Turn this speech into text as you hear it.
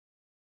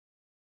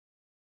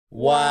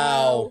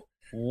Wow,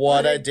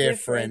 what a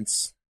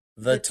difference.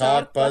 The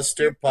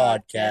Talkbuster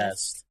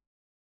Podcast.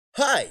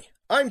 Hi,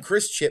 I'm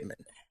Chris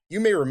Chipman. You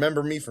may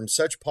remember me from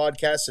such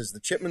podcasts as the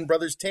Chipman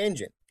Brothers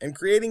Tangent and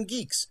Creating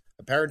Geeks,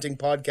 a parenting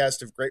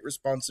podcast of great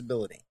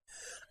responsibility.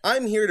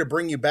 I'm here to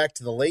bring you back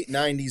to the late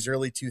 90s,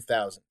 early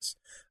 2000s,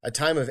 a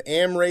time of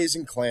Amrays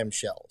and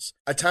clamshells,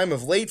 a time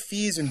of late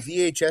fees and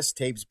VHS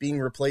tapes being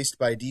replaced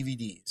by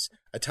DVDs,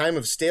 a time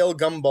of stale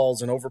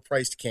gumballs and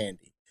overpriced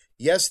candy.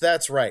 Yes,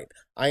 that's right.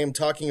 I am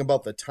talking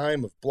about the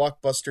time of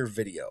Blockbuster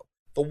Video,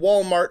 the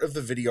Walmart of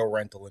the video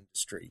rental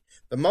industry,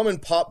 the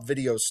mom-and-pop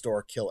video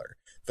store killer,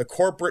 the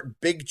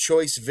corporate big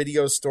choice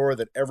video store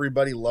that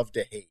everybody loved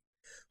to hate.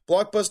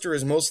 Blockbuster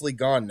is mostly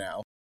gone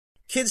now.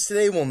 Kids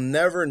today will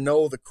never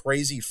know the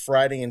crazy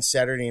Friday and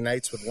Saturday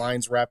nights with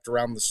lines wrapped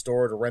around the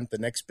store to rent the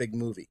next big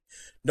movie.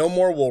 No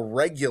more will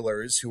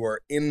regulars who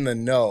are in the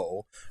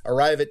know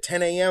arrive at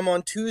 10 a.m.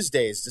 on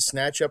Tuesdays to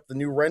snatch up the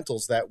new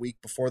rentals that week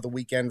before the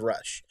weekend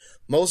rush.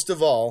 Most of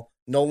all,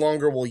 no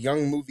longer will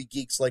young movie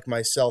geeks like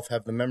myself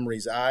have the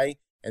memories I,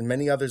 and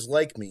many others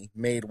like me,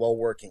 made while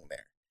working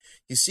there.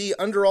 You see,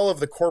 under all of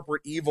the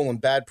corporate evil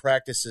and bad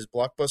practices,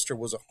 Blockbuster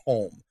was a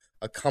home,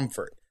 a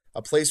comfort,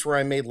 a place where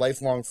I made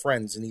lifelong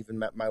friends and even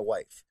met my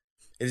wife.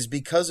 It is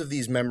because of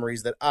these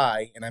memories that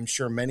I, and I'm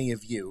sure many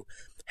of you,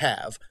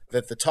 have,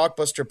 that the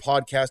Talkbuster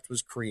podcast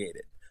was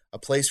created. A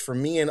place for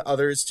me and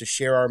others to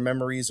share our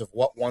memories of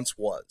what once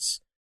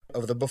was,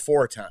 of the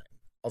before time,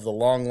 of the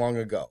long, long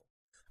ago.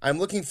 I'm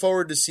looking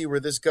forward to see where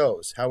this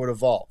goes, how it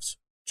evolves.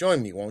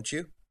 Join me, won't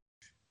you?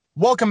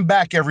 Welcome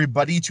back,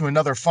 everybody, to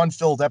another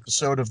fun-filled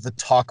episode of the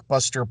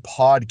Talkbuster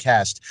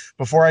podcast.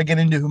 Before I get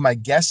into who my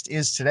guest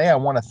is today, I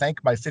want to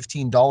thank my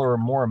 $15 or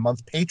more a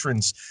month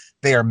patrons.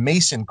 They are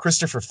Mason,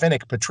 Christopher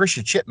Finnick,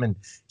 Patricia Chipman,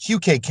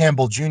 Hugh K.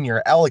 Campbell Jr.,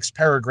 Alex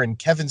Peregrine,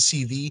 Kevin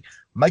C.V.,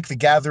 Mike the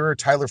Gatherer,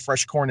 Tyler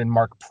Freshcorn, and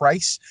Mark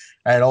Price.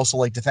 I'd also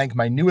like to thank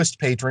my newest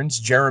patrons,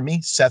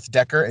 Jeremy, Seth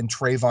Decker, and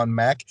Trayvon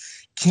Mack.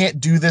 Can't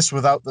do this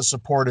without the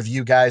support of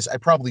you guys. I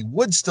probably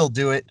would still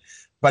do it,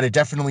 but it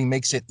definitely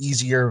makes it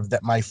easier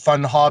that my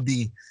fun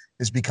hobby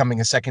is becoming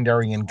a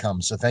secondary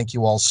income. So thank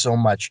you all so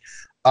much.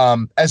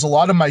 As a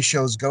lot of my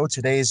shows go,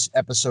 today's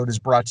episode is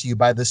brought to you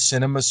by the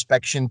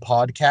CinemaSpection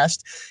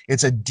podcast.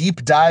 It's a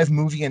deep dive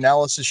movie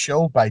analysis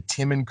show by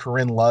Tim and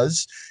Corinne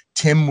Luz.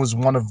 Tim was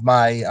one of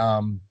my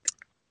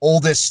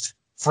oldest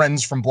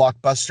friends from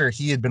Blockbuster.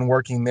 He had been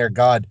working there,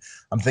 God,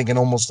 I'm thinking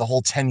almost a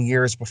whole 10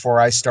 years before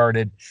I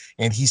started,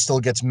 and he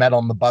still gets met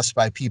on the bus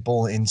by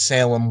people in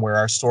Salem where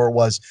our store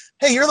was.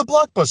 Hey, you're the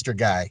Blockbuster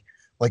guy,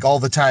 like all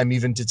the time,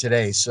 even to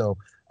today. So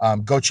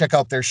go check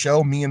out their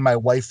show. Me and my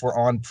wife were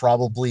on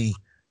probably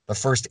the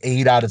first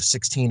 8 out of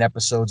 16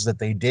 episodes that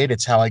they did.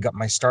 It's how I got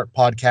my start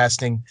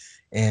podcasting,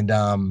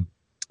 and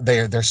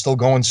they're still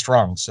going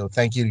strong. So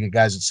thank you to you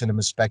guys at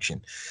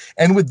CinemaSpection.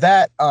 And with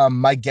that,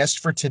 my guest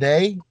for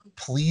today,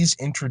 please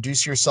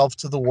introduce yourself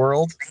to the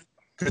world.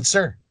 Good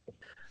sir.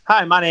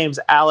 Hi, my name's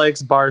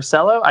Alex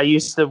Barcelo. I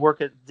used to work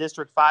at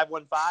District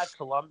 515,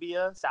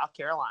 Columbia, South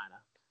Carolina.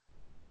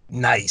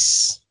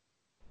 Nice.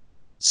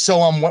 So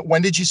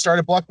when did you start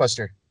at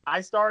Blockbuster? I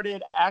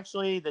started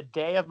actually the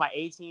day of my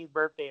 18th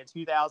birthday in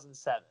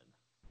 2007.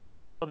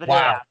 So the day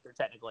Wow. after,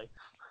 technically.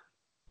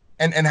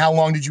 And how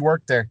long did you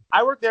work there?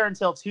 I worked there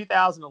until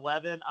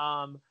 2011.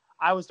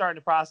 I was starting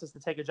to process to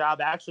take a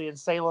job actually in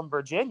Salem,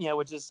 Virginia,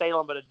 which is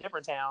Salem, but a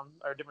different town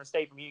or a different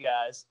state from you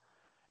guys.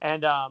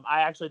 And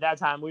I actually, at that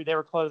time, they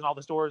were closing all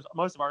the stores,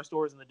 most of our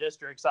stores in the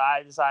district. So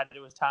I decided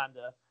it was time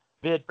to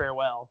bid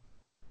farewell.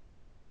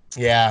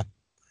 Yeah.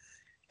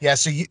 Yeah.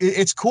 So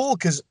it's cool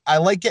because I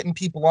like getting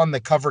people on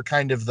that cover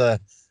kind of the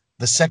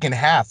second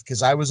half,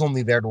 because I was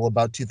only there till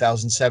about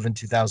 2007,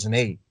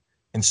 2008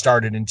 and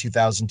started in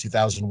 2000,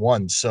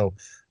 2001. So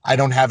I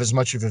don't have as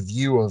much of a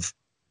view of,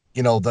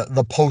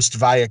 the post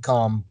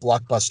Viacom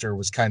Blockbuster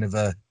was kind of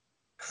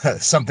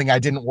something I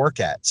didn't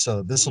work at.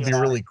 So this will be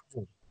really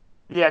cool.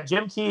 Yeah,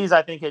 Jim Keyes,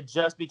 I think, had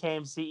just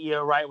became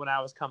CEO right when I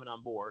was coming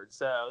on board.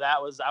 So I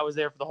was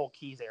there for the whole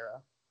Keyes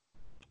era.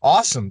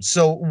 Awesome.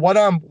 So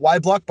why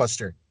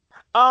Blockbuster?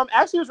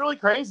 Actually, it was really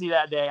crazy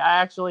that day.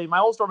 My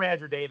old store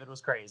manager, David, was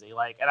crazy.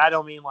 And I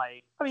don't mean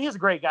he's a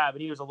great guy, but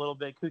he was a little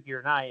bit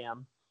kookier than I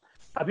am.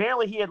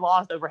 Apparently, he had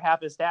lost over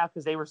half his staff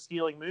because they were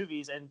stealing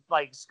movies and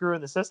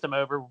screwing the system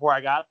over before I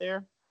got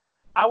there.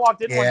 I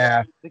walked in one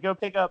day to go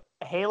pick up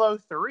Halo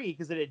 3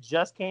 because it had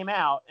just came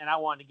out and I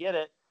wanted to get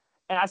it.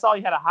 And I saw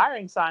he had a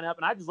hiring sign up,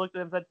 and I just looked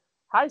at him and said,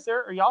 "Hi,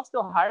 sir, are y'all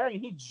still hiring?"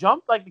 And he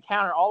jumped the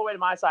counter all the way to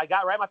my side,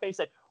 got right in my face,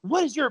 said,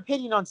 "What is your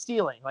opinion on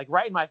stealing?"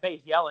 Right in my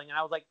face, yelling. And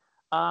I was like,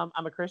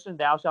 I'm a Christian,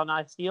 thou shalt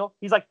not steal.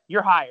 He's like,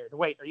 "You're hired."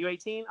 Wait, are you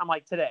 18? I'm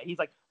like, "Today." He's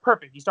like,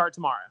 "Perfect, you start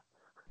tomorrow."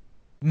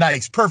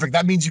 Nice. Perfect.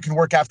 That means you can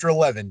work after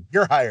 11.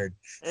 You're hired.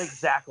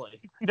 Exactly.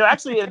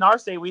 Actually, in our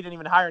state, we didn't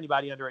even hire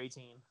anybody under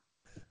 18.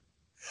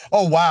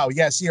 Oh, wow.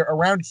 Yes. Yeah,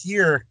 around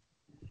here,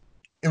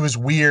 it was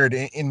weird.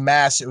 In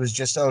Mass, it was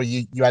just,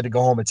 you had to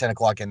go home at 10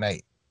 o'clock at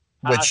night.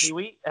 See,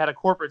 we had a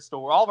corporate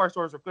store. All of our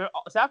stores were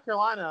South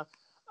Carolina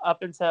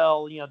up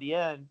until the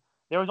end.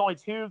 There was only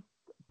two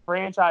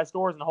franchise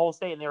stores in the whole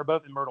state, and they were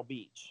both in Myrtle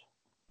Beach.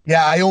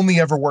 Yeah, I only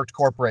ever worked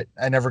corporate.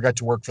 I never got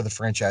to work for the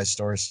franchise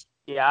stores.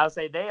 Yeah, I would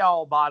say they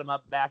all bottom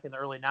up back in the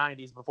early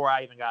 90s before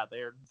I even got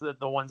there.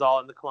 The ones all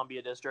in the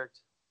Columbia district.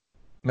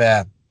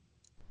 Yeah.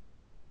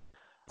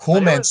 Cool,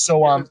 But man. it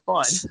was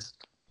fun.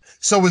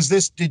 So is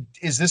this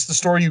the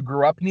store you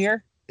grew up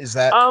near? Is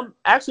that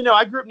Actually no,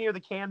 I grew up near the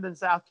Camden,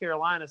 South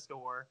Carolina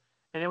store,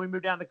 and then we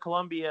moved down to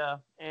Columbia,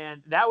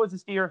 and that was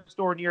the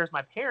store nearest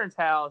my parents'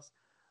 house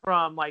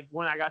from like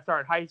when I got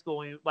started high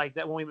school, and like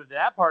that when we moved to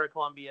that part of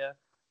Columbia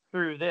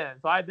through then.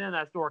 So I've been in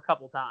that store a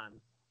couple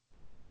times.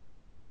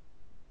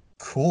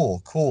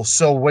 cool?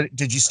 So what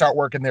did you start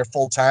working there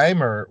full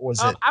time, or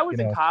was it I was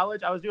in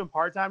college. I was doing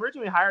part-time.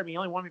 Originally hired me, he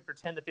only wanted me for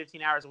 10 to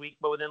 15 hours a week,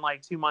 but within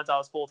like 2 months I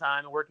was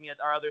full-time and working at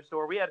our other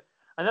store. We had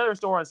another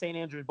store on St.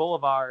 Andrews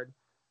Boulevard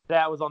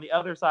that was on the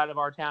other side of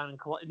our town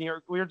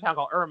near we were a town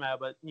called Irma,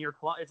 but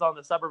it's on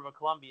the suburb of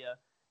Columbia,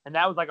 and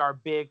that was like our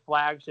big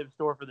flagship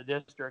store for the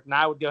district. And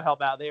I would go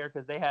help out there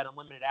because they had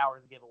unlimited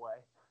hours to give away.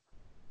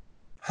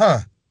 Huh.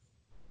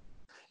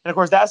 And of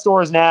course, that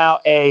store is now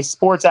a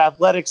sports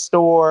athletics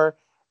store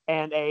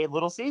and a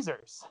Little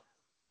Caesars.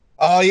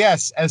 Oh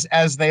yes,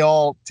 as they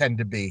all tend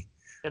to be.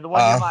 And the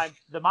one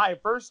near my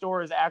first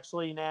store is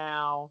actually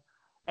now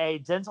a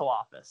dental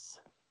office.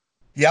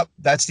 Yep,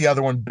 that's the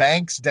other one.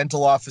 Banks,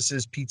 dental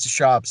offices, pizza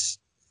shops.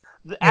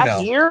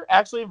 Here,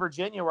 actually in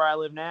Virginia, where I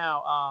live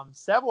now,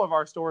 several of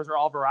our stores are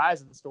all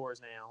Verizon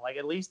stores now, like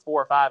at least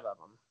 4 or 5 of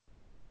them.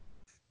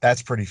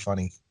 That's pretty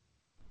funny.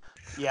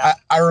 Yeah.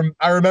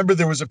 I remember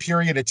there was a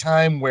period of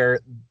time where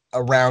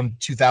around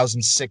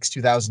 2006,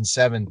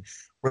 2007,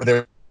 where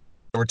they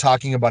were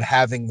talking about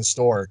having the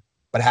store,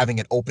 but having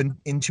it open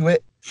into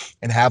it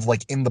and have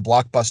like in the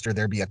Blockbuster,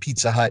 there'd be a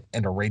Pizza Hut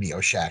and a Radio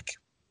Shack.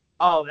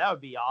 Oh, that would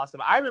be awesome.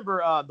 I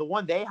remember the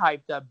one they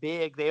hyped up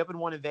big. They opened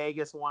one in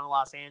Vegas, one in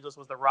Los Angeles,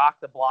 was the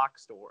Rock the Block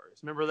stores.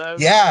 Remember those?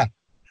 Yeah.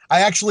 I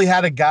actually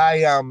had a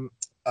guy,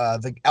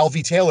 the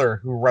Alvy Taylor,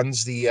 who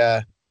runs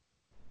the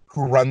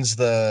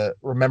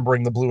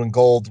Remembering the Blue and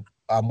Gold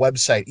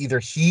website. Either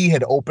he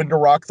had opened a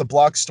Rock the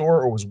Block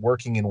store or was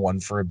working in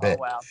one for a bit.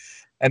 Oh, wow.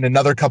 And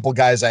another couple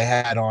guys I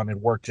had on had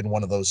worked in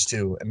one of those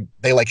too. And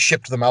they like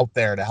shipped them out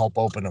there to help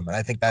open them. And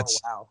I think that's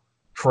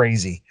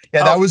crazy.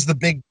 Yeah, that was the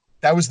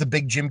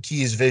big Jim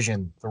Key's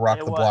vision, the Rock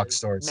the Block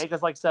stores. Make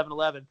us like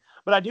 7-Eleven.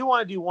 But I do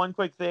want to do one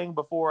quick thing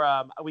before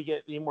we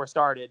get any more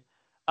started.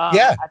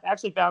 Yeah. I've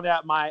actually found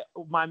out my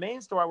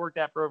main store I worked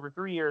at for over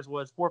 3 years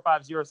was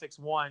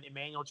 45061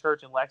 Emmanuel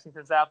Church in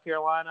Lexington, South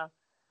Carolina.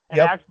 And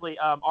actually,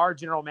 our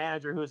general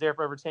manager, who was there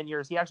for over 10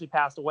 years, he actually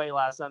passed away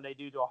last Sunday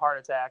due to a heart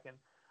attack. And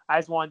I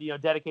just wanted to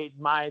dedicate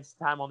my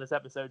time on this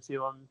episode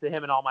to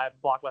him and all my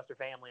Blockbuster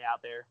family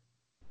out there.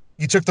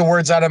 You took the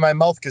words out of my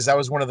mouth because that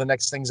was one of the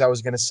next things I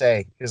was going to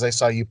say because I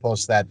saw you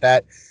post that.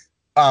 That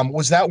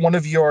was that one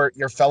of your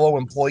fellow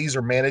employees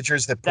or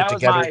managers that put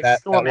together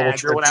that store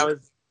manager when I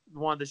was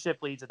one of the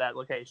shift leads at that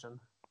location.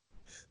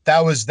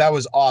 That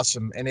was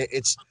awesome, and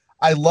it's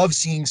I love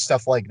seeing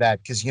stuff like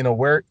that because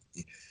where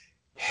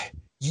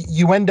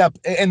you end up,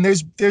 and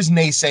there's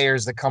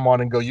naysayers that come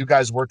on and go, you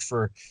guys worked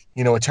for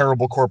a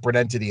terrible corporate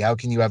entity. How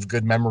can you have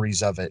good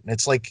memories of it? And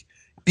it's like,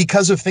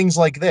 because of things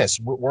like this,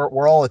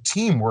 we're all a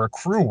team, we're a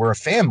crew, we're a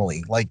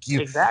family. Like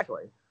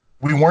exactly.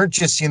 We weren't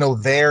just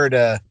there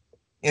to,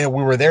 we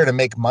were there to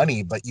make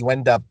money, but you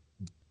end up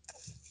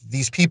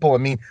these people. I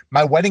mean,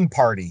 my wedding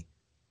party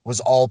was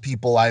all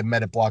people I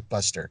met at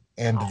Blockbuster,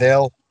 and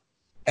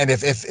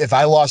if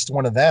I lost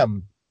one of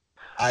them,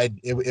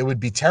 it would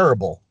be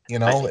terrible.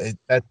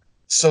 That's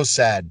so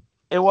sad.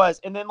 It was,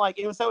 and then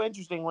it was so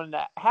interesting when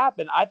that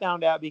happened. I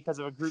found out because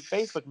of a group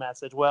Facebook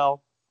message.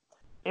 Well,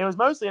 it was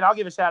mostly, and I'll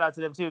give a shout out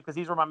to them too, because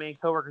these were my main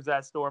coworkers at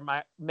that store.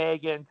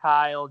 Megan,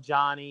 Kyle,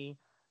 Johnny,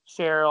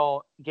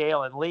 Cheryl,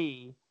 Gail, and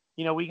Lee.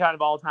 We kind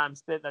of all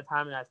spent that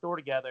time in that store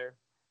together.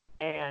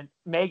 And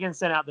Megan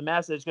sent out the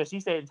message because she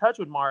stayed in touch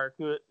with Mark,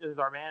 who is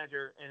our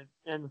manager,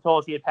 and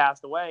told us he had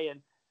passed away.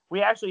 And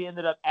we actually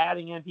ended up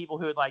adding in people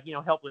who would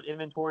help with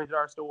inventories at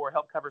our store,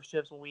 help cover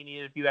shifts when we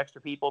needed a few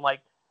extra people.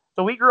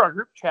 So we grew our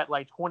group chat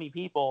 20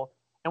 people.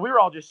 And we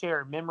were all just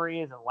sharing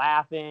memories and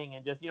laughing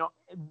and just, we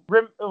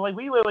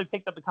literally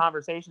picked up the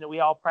conversation that we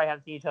all probably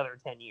hadn't seen each other in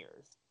 10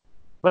 years.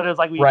 But it was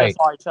like we just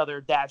saw each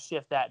other that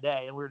shift that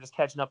day, and we were just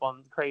catching up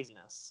on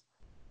craziness.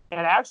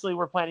 And actually,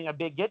 we're planning a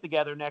big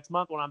get-together next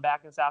month when I'm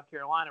back in South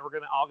Carolina. We're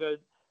going to all go,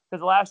 because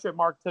the last trip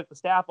Mark took the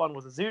staff on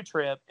was a zoo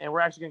trip, and we're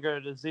actually going to go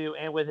to the zoo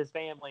and with his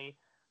family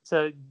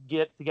to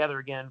get together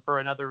again for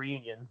another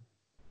reunion.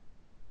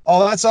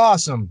 Oh, that's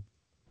awesome.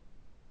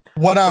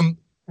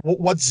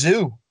 What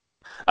zoo?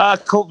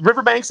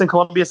 Riverbanks in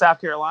Columbia,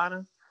 South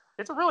Carolina.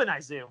 It's a really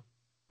nice zoo.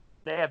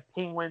 They have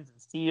penguins and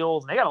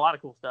seals, and they got a lot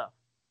of cool stuff.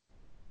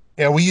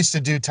 Yeah, we used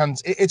to do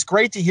tons. It's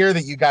great to hear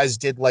that you guys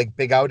did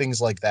big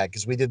outings like that,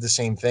 because we did the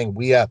same thing.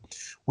 We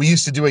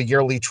used to do a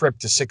yearly trip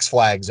to Six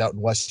Flags out in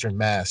Western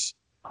Mass,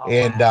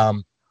 and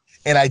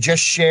I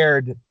just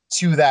shared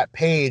to that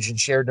page and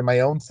shared to my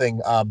own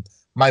thing.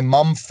 My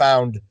mom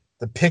found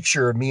the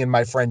picture of me and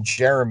my friend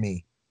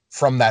Jeremy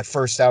from that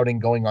first outing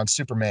going on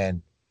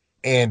Superman.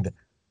 and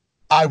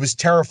I was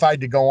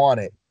terrified to go on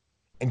it.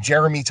 And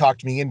Jeremy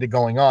talked me into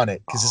going on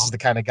it because this is the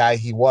kind of guy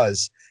he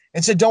was,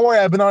 and said, "Don't worry,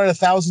 I've been on it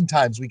 1,000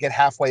 times." We get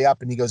halfway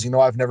up, and he goes,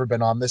 "I've never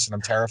been on this, and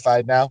I'm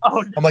terrified now."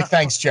 Oh, I'm like,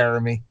 "Thanks,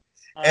 Jeremy."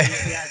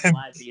 yeah, I'd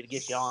lie to you to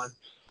get you on.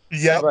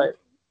 Yep. But,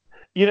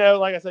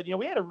 like I said,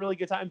 we had a really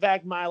good time. In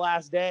fact, my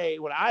last day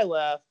when I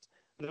left,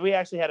 we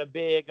actually had a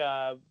big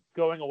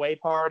going away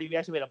party. We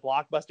actually made a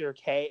Blockbuster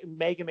cake.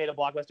 Megan made a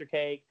Blockbuster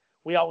cake.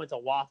 We all went to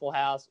Waffle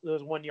House. There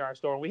was one near our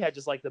store, and we had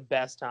just like the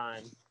best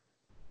time.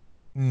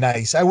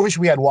 Nice. I wish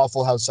we had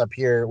Waffle House up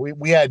here.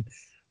 We had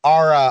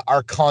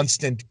our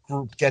constant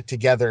group get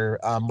together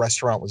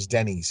restaurant was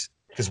Denny's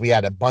because we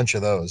had a bunch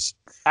of those.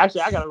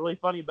 Actually, I got a really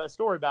funny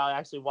story about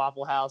actually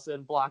Waffle House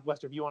and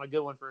Blockbuster. If you want a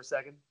good one for a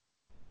second.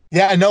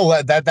 Yeah,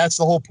 no, that's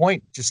the whole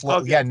point. Just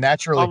Okay.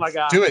 naturally. Oh my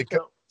God. Do it.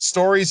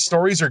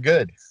 Stories are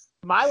good.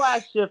 My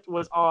last shift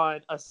was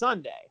on a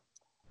Sunday,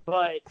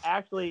 but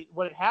actually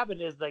what had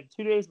happened is like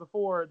 2 days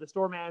before, the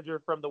store manager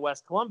from the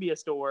West Columbia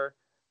store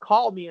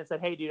called me and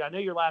said, "Hey, dude, I know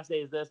your last day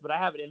is this, but I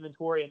have an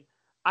inventory." And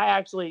I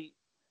actually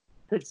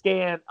could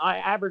scan. I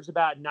averaged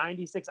about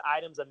 96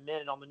 items a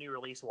minute on the new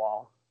release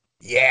wall.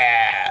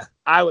 Yeah.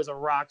 I was a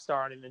rock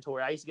star on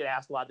inventory. I used to get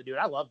asked a lot to do it.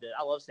 I loved it.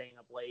 I love staying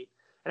up late.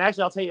 And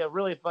actually, I'll tell you a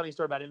really funny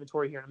story about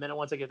inventory here in a minute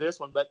once I get this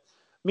one. But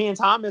me and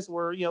Thomas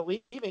were, leaving.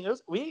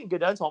 We didn't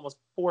get done until almost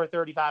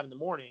 4:35 in the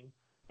morning.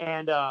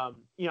 And,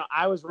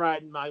 I was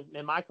riding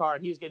in my car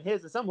and he was getting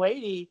his. And some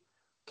lady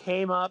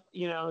came up,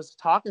 was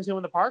talking to him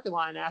in the parking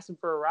lot and asked him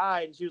for a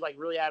ride. And she was like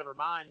really out of her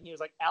mind. And he was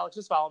like, "Alex,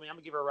 just follow me. I'm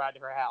going to give her a ride to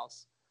her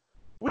house."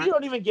 We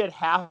don't even get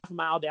half a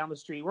mile down the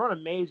street. We're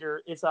on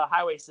it's a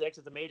Highway 6.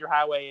 It's a major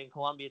highway in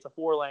Columbia. It's a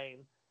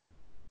 4-lane.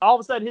 All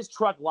of a sudden, his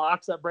truck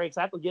locks up brakes.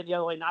 I have to get the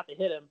other way not to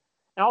hit him.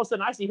 And all of a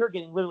sudden, I see her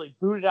getting literally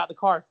booted out of the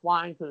car,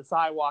 flying to the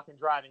sidewalk and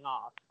driving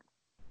off.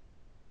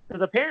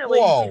 Because apparently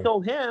she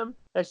told him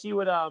that she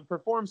would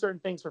perform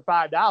certain things for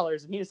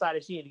 $5, and he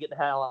decided she needed to get the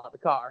hell out of the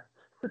car.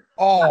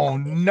 Oh,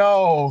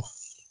 no.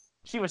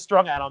 She was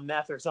strung out on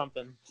meth or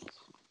something.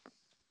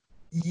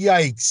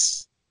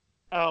 Yikes.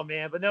 Oh,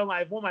 man. But no,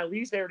 one of my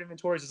least favorite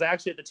inventories was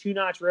actually at the Two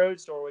Notch Road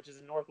store, which is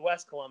in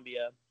Northwest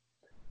Columbia.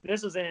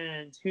 This was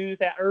in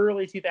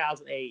early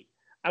 2008.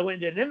 I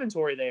went into an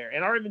inventory there,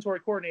 and our inventory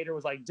coordinator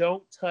was like,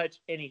 "Don't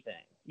touch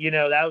anything."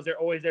 That was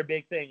always their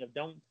big thing of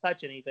don't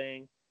touch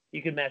anything.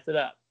 You could mess it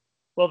up.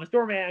 Well, the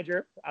store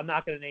manager, I'm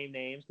not going to name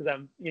names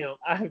because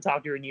I haven't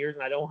talked to her in years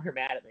and I don't want her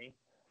mad at me.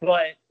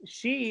 But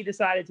she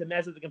decided to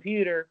mess with the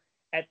computer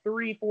at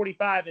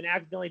 3:45 and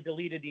accidentally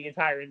deleted the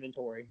entire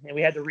inventory. And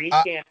we had to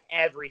rescan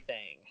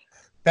everything.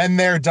 Been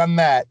there, done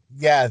that.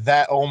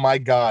 Yeah, oh my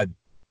God.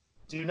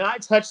 Do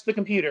not touch the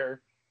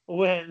computer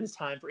when it's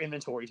time for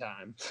inventory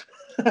time.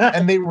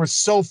 And they were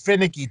so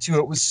finicky too.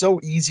 It was so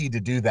easy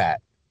to do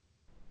that.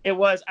 It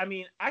was. I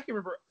mean, I can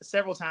remember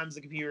several times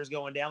the computer's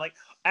going down. Like,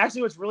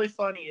 actually, what's really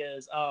funny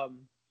is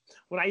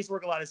when I used to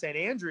work a lot at St.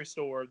 Andrew's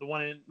store, the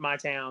one in my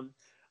town,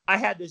 I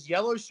had this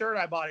yellow shirt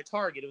I bought at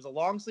Target. It was a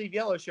long sleeve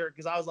yellow shirt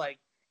because I was like,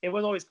 it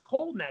was always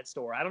cold in that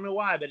store. I don't know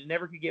why, but it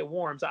never could get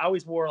warm. So I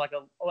always wore like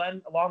a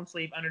long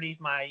sleeve underneath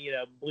my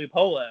blue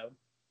polo.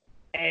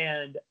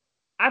 And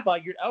I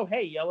thought, oh,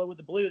 hey, yellow with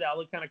the blue, that'll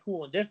look kind of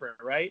cool and different,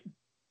 right?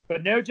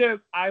 But no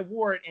joke, I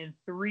wore it, and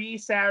 3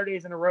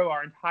 Saturdays in a row,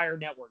 our entire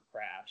network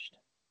crashed.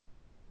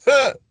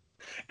 And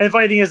the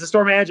funny thing is, the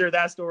store manager of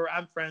that store,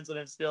 I'm friends with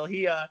him still.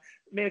 He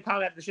made a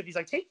comment after the shift. He's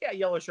like, "Take that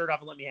yellow shirt off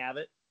and let me have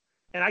it."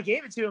 And I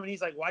gave it to him, and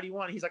he's like, "Why do you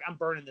want it?" He's like, "I'm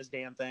burning this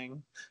damn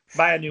thing.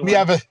 Buy a new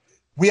one."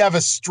 We have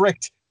a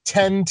strict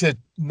 10 to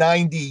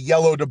 90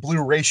 yellow to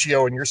blue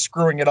ratio, and you're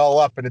screwing it all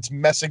up, and it's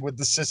messing with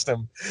the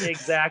system.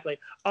 Exactly.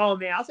 Oh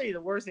man, I'll tell you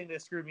the worst thing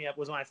that screwed me up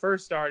was when I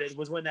first started.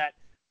 Was when I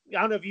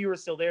don't know if you were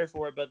still there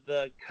for it, but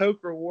the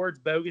Coke Rewards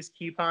bogus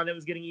coupon that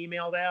was getting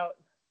emailed out.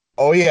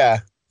 Oh yeah.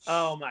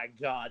 Oh my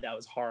God, that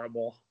was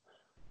horrible.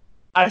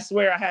 I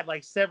swear I had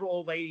like several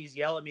old ladies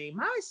yell at me,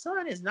 "My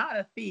son is not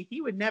a thief.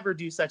 He would never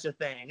do such a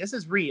thing. This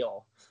is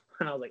real."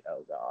 And I was like,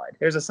 "Oh God,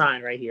 there's a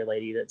sign right here,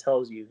 lady, that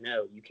tells you,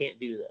 no, you can't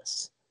do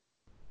this."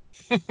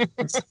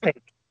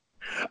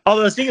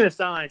 Although, speaking of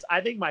signs,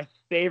 I think my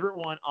favorite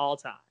one all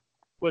time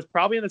was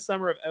probably in the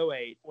summer of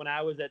 2008 when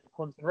I was at the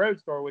Clemson Road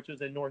store, which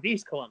was in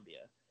Northeast Columbia.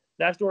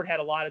 That store had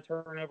a lot of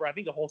turnover. I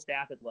think the whole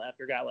staff had left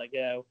or got let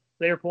go.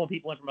 They were pulling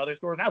people in from other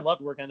stores, and I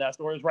loved working at that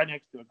store. It was right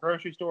next to a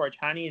grocery store, a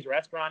Chinese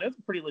restaurant. It was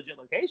a pretty legit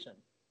location.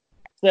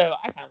 So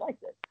I kind of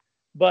liked it.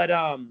 But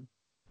I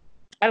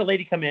had a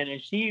lady come in,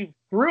 and she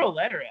threw a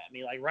letter at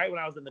me, like right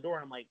when I was in the door.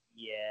 And I'm like,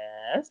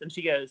 "Yes." And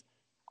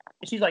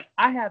she's like,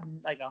 "I have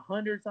like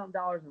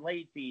 $100-something in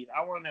late fees.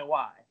 I want to know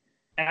why."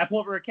 And I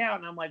pull up her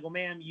account, and I'm like, "Well,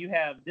 ma'am, you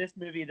have this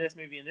movie, and this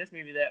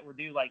movie that were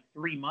due like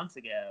 3 months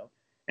ago."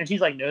 And she's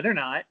like, "No, they're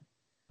not."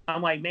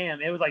 I'm like,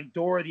 "Ma'am, it was like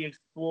Dora the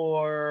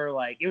Explorer,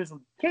 like it was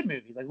kid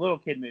movies, like little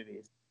kid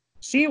movies."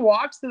 She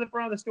walks to the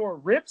front of the store,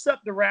 rips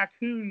up the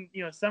raccoon,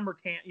 summer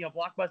camp,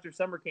 Blockbuster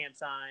summer camp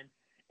sign,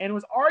 and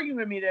was arguing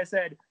with me that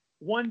said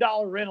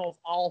 $1 rentals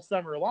all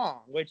summer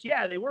long. Which,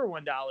 yeah, they were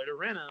 $1 to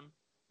rent them,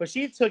 but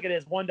she took it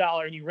as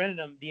 $1 and you rented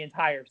them the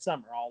entire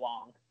summer all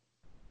long.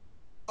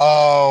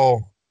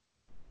 Oh,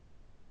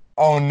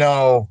 oh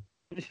no.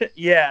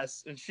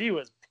 Yes, and she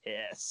was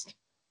pissed.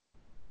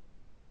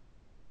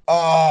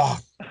 Oh,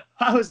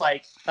 I was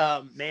like,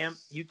 ma'am,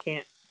 you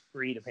can't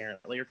read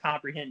apparently or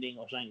comprehend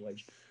English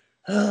language.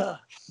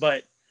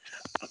 But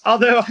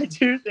although I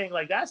do think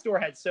like that store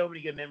had so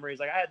many good memories.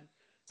 Like I had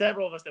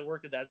several of us that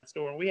worked at that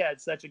store, and we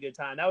had such a good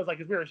time. That was like,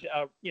 cause we were,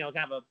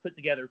 kind of a put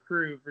together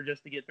crew for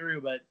just to get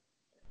through. But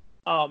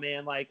oh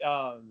man, like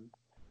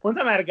one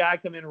time I had a guy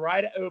come in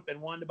right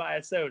open, wanted to buy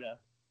a soda,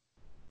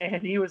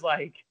 and he was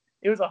like,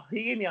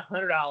 he gave me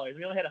 $100.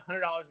 We only had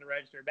 $100 in the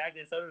register. Back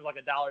then, soda was like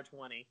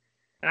 $1.20.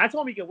 And I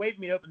told him he could wait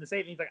for me to open the safe.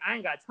 And he's like, I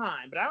ain't got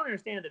time. But I don't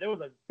understand that there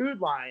was a Food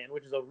Lion,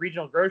 which is a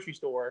regional grocery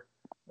store,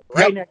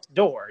 right next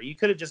door. You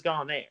could have just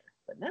gone there.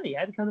 But no, you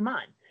had to come to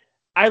mine.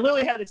 I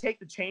literally had to take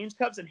the change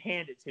cups and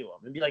hand it to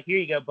him and be like, here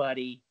you go,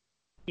 buddy.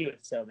 He was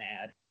so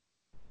mad.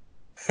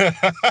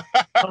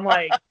 I'm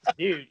like,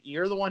 dude,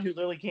 you're the one who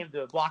literally came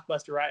to a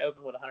Blockbuster right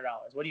open with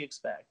 $100. What do you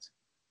expect?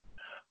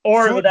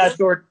 Or with that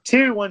store,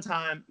 too, one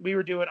time, we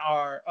were doing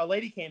a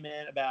lady came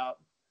in about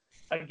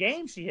a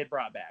game she had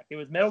brought back. It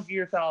was Metal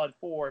Gear Solid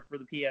 4 for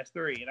the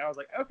PS3. And I was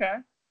like, okay.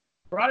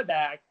 Brought it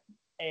back.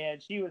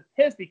 And she was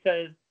pissed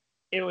because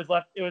it was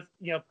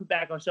put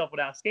back on shelf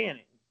without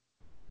scanning.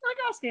 I'm like,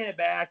 I'll scan it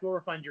back. We'll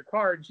refund your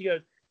card. And she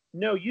goes,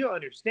 no, you don't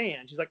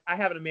understand. She's like, I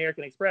have an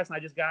American Express and I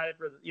just got it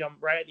for,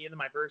 right at the end of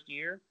my first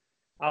year.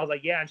 I was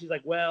like, yeah. And she's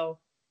like, well,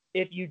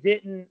 if you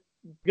didn't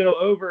go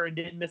over and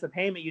didn't miss a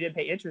payment, you didn't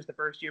pay interest the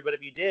first year. But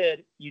if you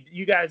did,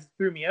 you guys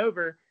threw me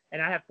over and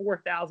I have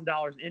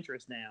 $4,000 in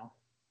interest now.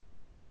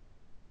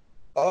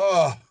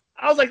 oh,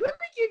 I was like, let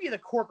me give you the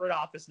corporate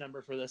office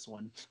number for this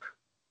one.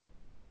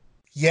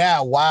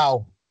 yeah.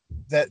 Wow.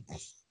 That.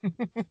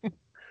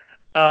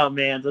 Oh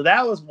man, so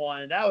that was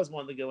one. That was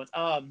one of the good ones.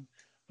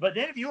 But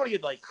then if you want to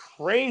get like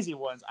crazy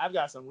ones, I've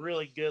got some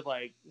really good,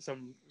 like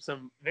some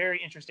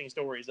very interesting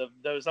stories of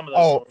some of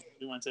those stores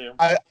we went to.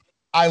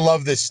 I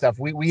love this stuff.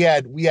 We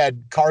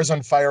had cars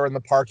on fire in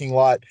the parking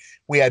lot.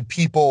 We had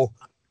people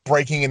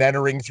breaking and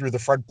entering through the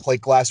front plate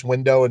glass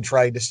window and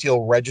trying to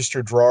steal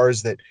register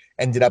drawers that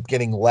ended up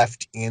getting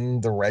left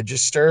in the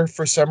register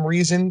for some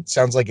reason.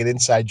 Sounds like an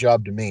inside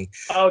job to me.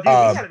 Oh, dude, we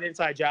had an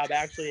inside job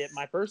actually at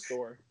my first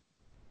store.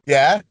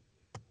 Yeah?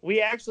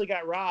 We actually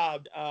got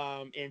robbed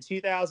in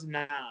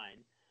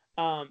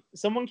 2009.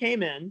 Someone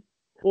came in.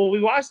 Well, we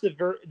watched the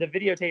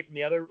videotape from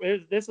the other.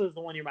 This was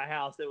the one near my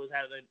house that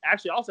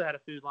actually also had a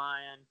Food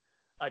Lion,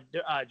 a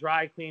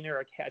dry cleaner,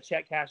 a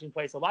check cashing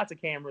place, so lots of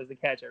cameras to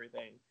catch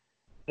everything.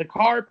 The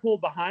car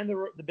pulled behind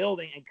the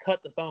building and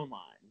cut the phone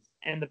lines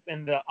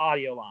and the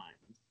audio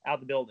lines out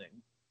the building.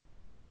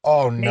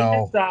 Oh Came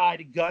no!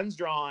 inside, guns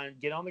drawn,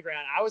 get on the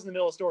ground. I was in the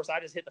middle of the store, so I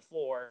just hit the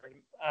floor.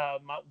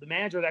 The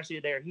manager was actually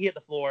there. He hit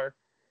the floor.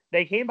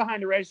 They came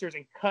behind the registers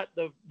and cut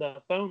the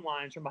phone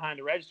lines from behind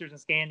the registers and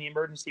scanned the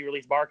emergency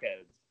release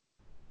barcodes.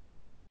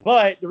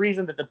 But the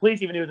reason that the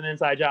police even knew it was an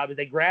inside job is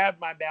they grabbed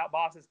my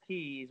boss's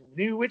keys,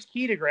 knew which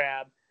key to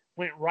grab,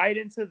 went right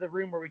into the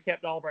room where we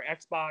kept all of our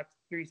Xbox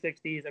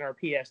 360s and our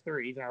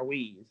PS3s and our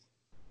Wiis.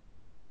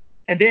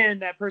 And then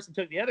that person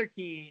took the other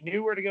key,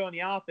 knew where to go in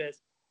the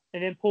office,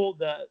 and then pulled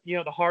the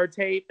hard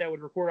tape that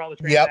would record all the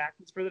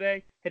transactions for the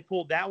day, had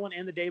pulled that one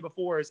and the day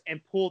before's,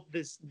 and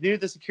knew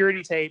the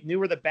security tape, knew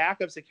where the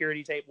backup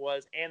security tape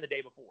was, and the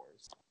day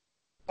before's.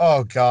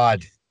 Oh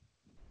God.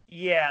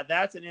 Yeah,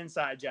 that's an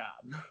inside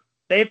job.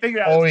 They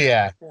figured out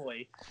an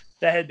employee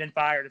that had been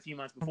fired a few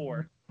months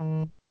before.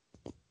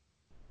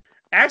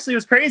 Actually,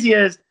 what's crazy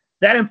is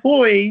that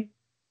employee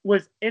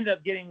ended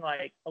up getting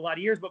like a lot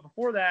of years, but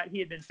before that, he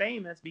had been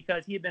famous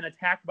because he had been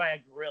attacked by a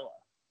gorilla.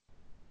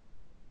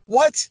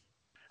 What?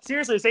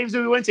 Seriously, the same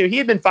zoo we went to. He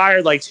had been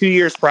fired like 2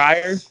 years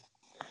prior.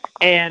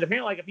 And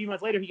apparently, like a few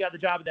months later, he got the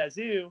job at that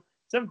zoo.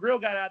 Some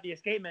gorilla got out of the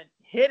escapement,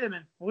 hit him,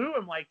 and flew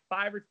him like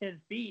 5 or 10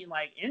 feet and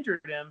like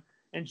injured him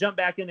and jumped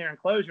back in their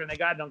enclosure, and they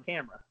got it on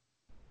camera.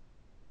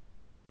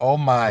 Oh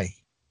my.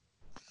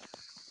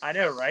 I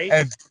know, right?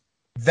 And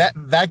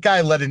that guy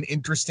led an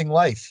interesting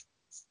life.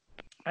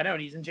 I know,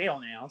 and he's in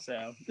jail now,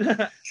 so.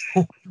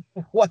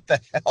 What the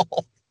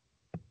hell?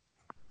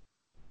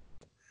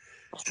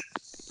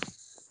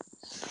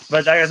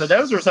 But like I said,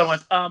 those were some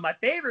ones. My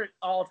favorite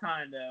all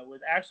time though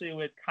was actually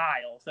with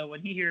Kyle. So when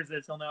he hears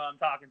this, he'll know I'm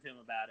talking to him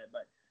about it.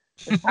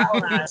 But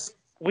Kyle and I,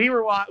 we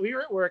were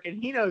at work,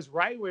 and he knows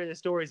right where the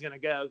story's gonna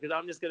go because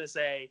I'm just gonna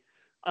say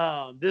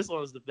this one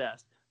was the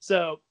best.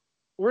 So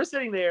we're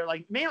sitting there,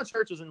 like Mayo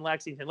Church was in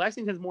Lexington.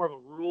 Lexington's more of a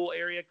rural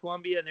area,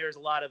 Columbia, and there's a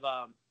lot of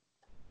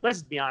let's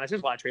just be honest,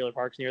 there's a lot of trailer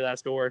parks near that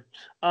store.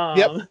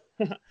 Yep.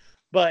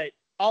 But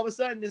all of a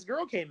sudden, this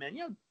girl came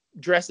in,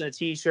 dressed in a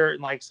t-shirt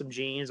and like some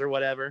jeans or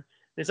whatever.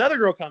 This other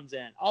girl comes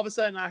in. All of a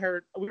sudden, I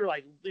heard we were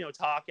like,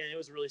 talking. It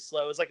was really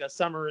slow. It was like a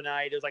summer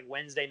night. It was like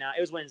Wednesday night.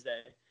 It was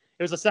Wednesday.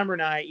 It was a summer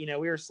night. We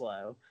were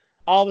slow.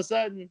 All of a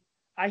sudden,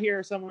 I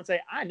hear someone say,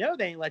 "I know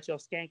they ain't let your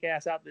skank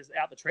ass out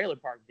the trailer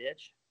park,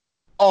 bitch."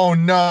 Oh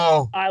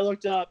no! I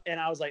looked up and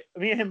I was like,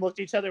 me and him looked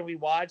at each other and we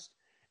watched.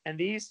 And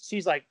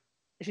she's like,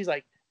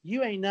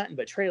 you ain't nothing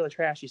but trailer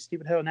trash, you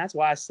stupid hoe, and that's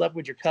why I slept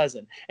with your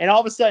cousin. And all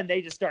of a sudden,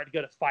 they just start to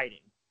go to fighting.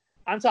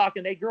 I'm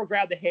talking, girl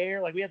grabbed the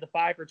hair, like we had the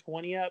 5 for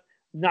 20 up,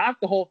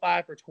 knocked the whole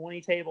 5 for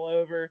 20 table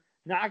over,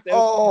 knocked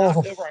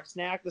over our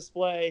snack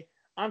display.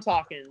 I'm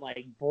talking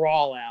like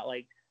brawl out,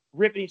 like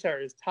ripping each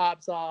other's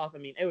tops off. I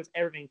mean, it was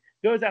everything.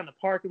 Goes down the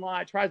parking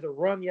lot, tries to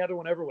run the other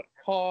one over with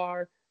a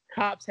car.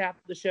 Cops have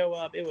to show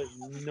up. It was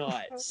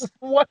nuts.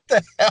 What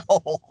the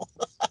hell?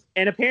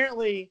 And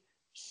apparently,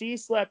 she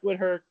slept with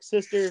her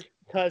sister's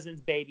cousin's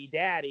baby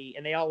daddy,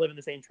 and they all live in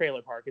the same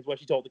trailer park, is what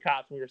she told the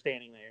cops when we were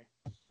standing there.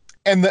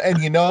 And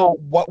you know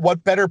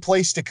what better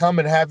place to come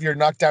and have your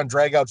knockdown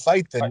drag out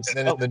fight than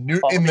in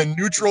the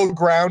neutral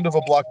ground of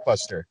a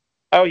Blockbuster.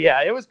 Oh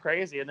yeah, it was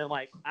crazy. And then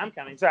like I'm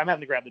coming. Sorry, I'm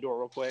having to grab the door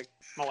real quick.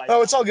 My wife's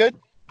it's all good.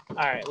 All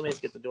right, let me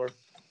just get the door.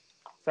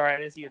 Sorry, I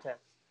didn't see your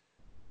text.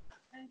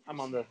 I'm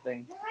on the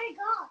thing.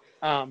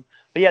 But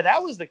yeah,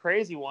 that was the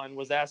crazy one,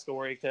 was that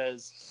story,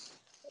 because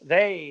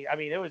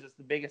it was just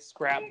the biggest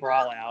scrap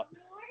brawl out.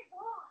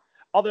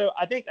 Although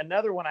I think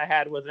another one I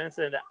had was an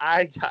incident that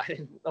I got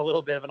in a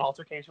little bit of an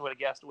altercation with a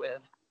guest with.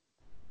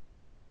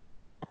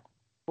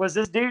 Was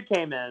this dude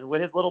came in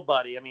with his little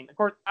buddy. I mean, of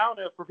course, I don't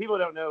know, for people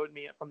who don't know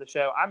me from the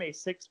show, I'm a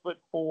 6'4",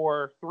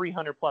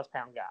 300+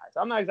 pound guy.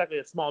 So I'm not exactly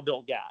a small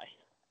built guy.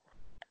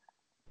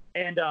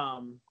 And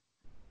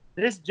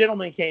this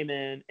gentleman came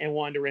in and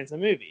wanted to rent some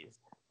movies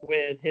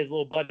with his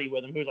little buddy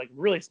with him, who was like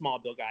really small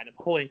built guy,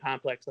 Napoleon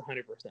Complex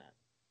 100%.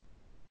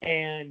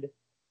 And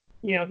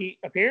you know,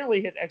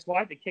 his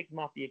ex-wife had kicked him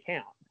off the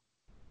account.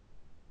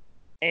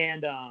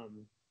 And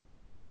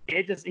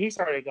he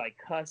started like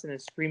cussing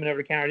and screaming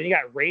over the counter. And he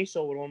got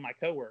racial with one of my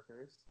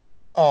coworkers.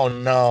 Oh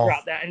no.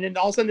 Throughout that. And then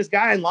all of a sudden this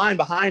guy in line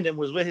behind him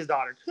was with his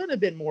daughter. Couldn't have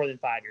been more than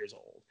 5 years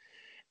old.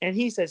 And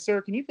he said,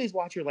 "Sir, can you please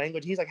watch your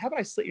language?" He's like, "How about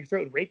I slit your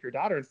throat and rape your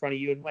daughter in front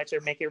of you and let her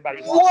make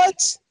everybody watch?"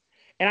 What?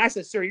 And I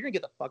said, "Sir, you're gonna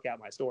get the fuck out of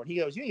my store." And he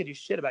goes, "You ain't gonna do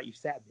shit about, you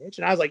fat bitch."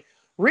 And I was like,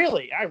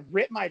 "Really?" I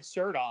ripped my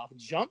shirt off,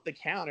 jumped the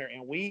counter,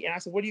 and I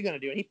said, "What are you going to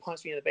do?" And he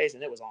punched me in the face,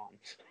 and it was on.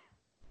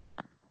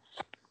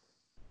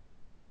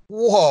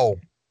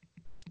 Whoa.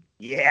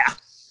 Yeah.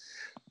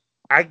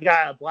 I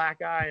got a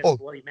black eye and a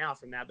bloody mouth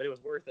from that, but it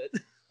was worth it.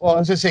 Well, I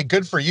was going to say,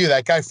 good for you.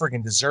 That guy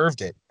freaking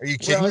deserved it. Are you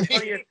kidding me?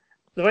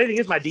 The funny thing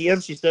is, my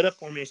DM, she stood up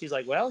for me, and she's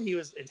like, "Well, he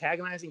was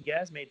antagonizing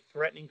guests, made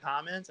threatening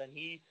comments, and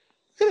he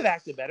could have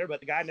acted better, but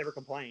the guy never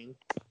complained."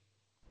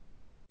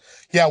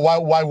 Yeah,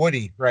 why would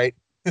he, right?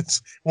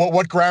 It's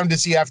what ground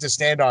does he have to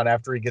stand on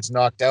after he gets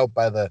knocked out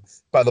by the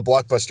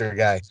Blockbuster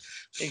guy?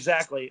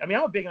 Exactly. I mean,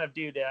 I'm a big enough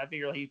dude that I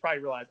figure he probably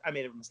realized I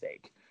made a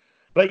mistake.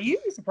 But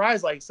you'd be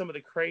surprised, like some of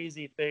the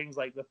crazy things,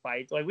 like the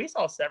fights. Like we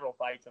saw several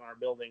fights in our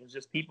buildings.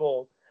 Just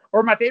people,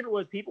 or my favorite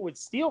was people would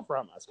steal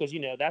from us because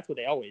that's what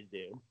they always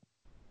do.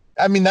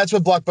 I mean, that's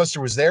what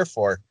Blockbuster was there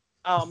for.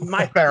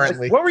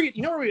 Apparently. What were you?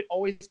 You know where we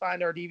always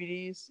find our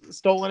DVDs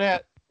stolen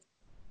at?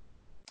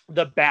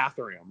 The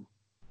bathroom.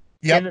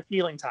 Yep. And the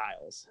ceiling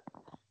tiles.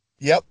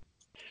 Yep.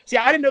 See,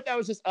 I didn't know if that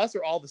was just us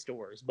or all the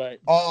stores, but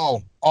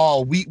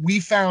we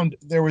found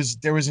there was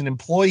an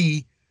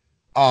employee,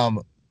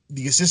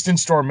 the assistant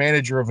store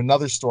manager of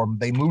another store.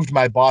 They moved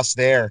my boss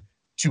there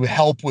to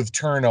help with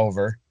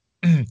turnover,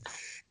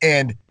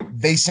 and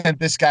they sent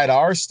this guy to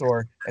our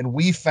store, and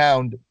we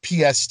found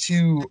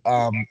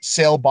PS2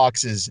 sale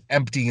boxes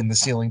empty in the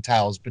ceiling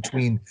tiles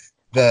between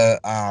the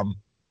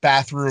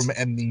bathroom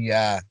and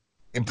the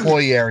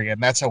employee area,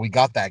 and that's how we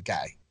got that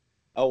guy.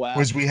 Oh wow!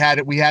 Was we had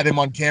him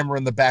on camera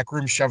in the back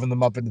room shoving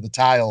them up into the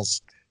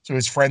tiles so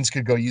his friends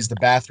could go use the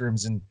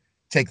bathrooms and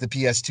take the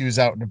PS2s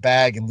out in a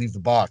bag and leave the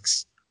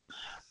box.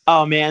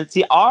 Oh man,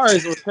 see,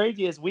 ours was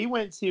crazy. Is we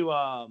went to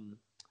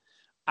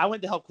I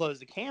went to help close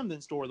the Camden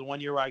store the one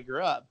year where I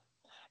grew up,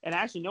 and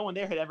actually no one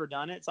there had ever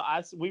done it. So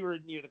we were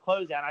near the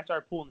close down. I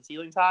started pulling the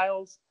ceiling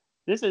tiles.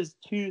 This is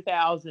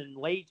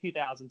late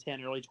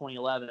 2010, early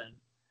 2011,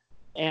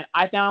 and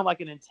I found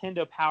like a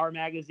Nintendo Power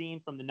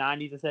magazine from the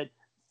 90s that said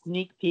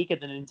sneak peek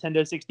at the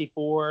Nintendo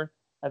 64,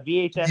 a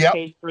VHS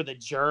case for The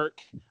Jerk.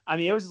 I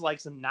mean, it was just like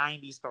some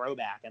 90s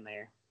throwback in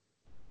there.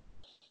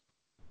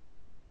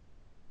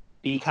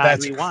 Be kind,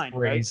 that's rewind,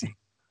 crazy. Right?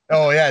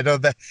 Oh yeah, no,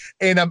 that.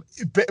 And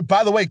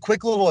by the way,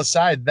 quick little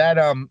aside, that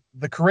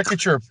the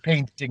caricature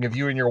painting of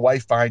you and your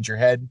wife behind your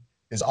head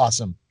is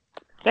awesome.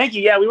 Thank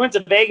you. Yeah, we went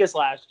to Vegas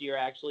last year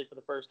actually for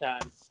the first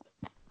time.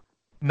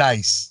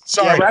 Nice.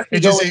 Sorry,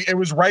 it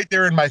was right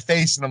there in my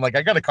face, and I'm like,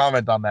 I got to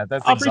comment on that.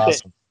 That thing's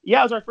awesome.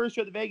 Yeah, it was our first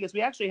trip to Vegas.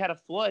 We actually had a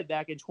flood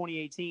back in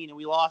 2018, and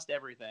we lost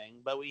everything,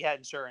 but we had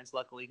insurance,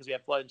 luckily, because we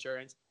had flood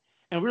insurance.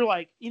 And we were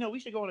like, we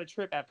should go on a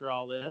trip after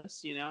all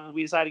this, and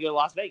we decided to go to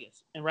Las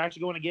Vegas, and we're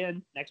actually going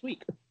again next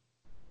week.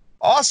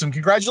 Awesome.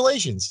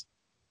 Congratulations.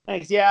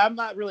 Thanks. Yeah, I'm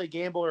not really a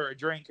gambler or a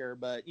drinker,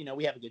 but,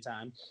 we have a good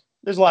time.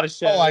 There's a lot of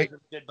shows,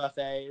 good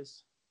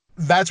buffets.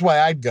 That's why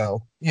I'd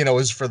go,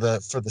 is for the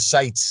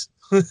sights.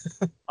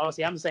 Oh,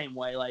 see, I'm the same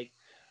way. Like,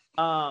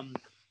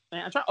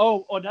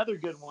 another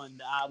good one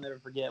that I'll never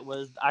forget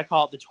was I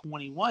call it the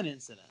 21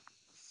 incident.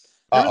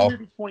 Remember the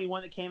movie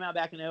 21 that came out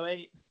back in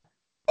 2008?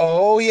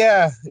 Oh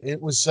yeah,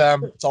 it was.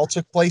 It all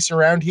took place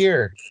around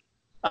here.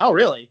 Oh,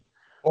 really?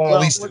 Well, Well,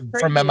 at least what's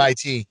from crazy is,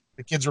 MIT.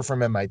 The kids were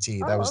from MIT.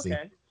 That oh, was the.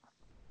 okay.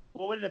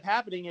 Well, what ended up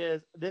happening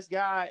is this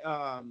guy,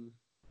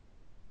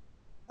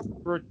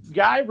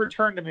 guy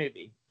returned a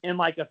movie in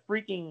like a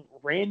freaking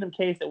random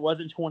case that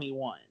wasn't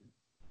 21.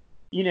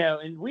 You know,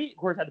 and we of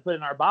course had to put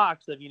in our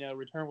box of, you know,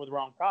 return with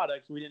wrong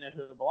products. We didn't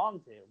know who it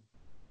belonged to.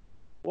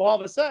 Well, all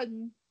of a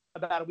sudden,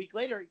 about a week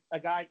later, a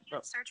guy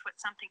search with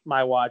something.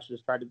 My watch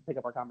just tried to pick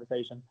up our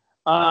conversation.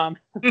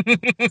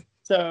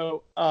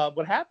 So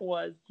what happened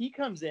was he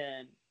comes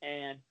in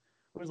and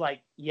was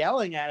like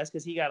yelling at us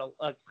because he got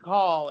a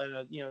call and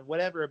a, you know,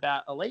 whatever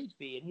about a late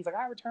fee, and he's like,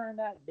 I returned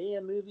that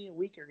damn movie a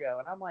week ago,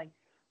 and I'm like,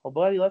 well,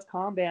 buddy, let's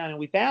calm down. And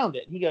we found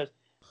it. And he goes,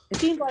 it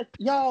seems like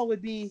y'all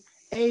would be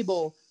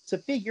able to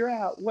figure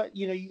out what,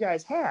 you know, you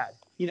guys had.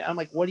 You know, I'm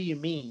like, what do you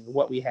mean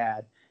what we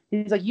had?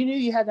 He's like, you knew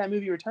you had that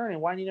movie returning.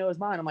 Why didn't you know it was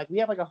mine? I'm like, we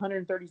have like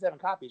 137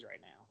 copies right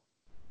now.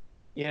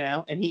 You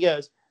know, and he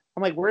goes,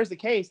 I'm like, where's the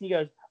case? And he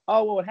goes,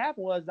 oh, well, what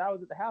happened was I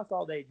was at the house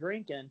all day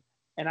drinking,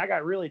 and I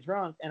got really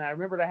drunk, and I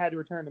remembered I had to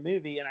return the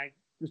movie, and I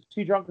was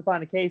too drunk to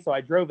find a case, so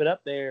I drove it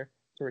up there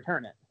to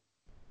return it.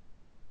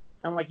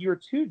 I'm like, you were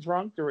too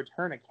drunk to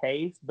return a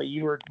case, but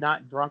you were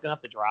not drunk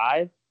enough to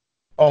drive?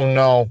 Oh,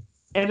 no.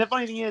 And the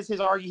funny thing is,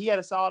 he had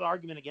a solid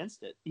argument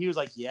against it. He was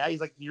like, yeah, he's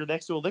like, you're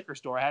next to a liquor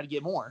store. I had to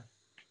get more.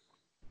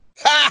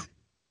 Ha!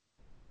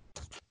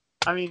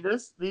 I mean,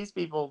 these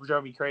people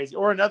drove me crazy.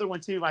 Or another one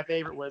too. My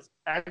favorite was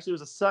actually, it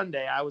was a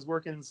Sunday. I was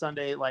working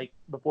Sunday, like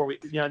before we,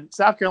 you know, in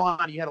South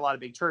Carolina, you had a lot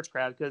of big church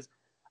crowd because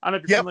I don't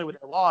know if you're familiar with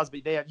their laws,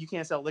 but you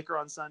can't sell liquor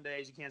on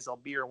Sundays. You can't sell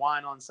beer or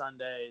wine on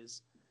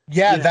Sundays.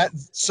 Yeah, you know?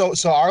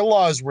 so our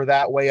laws were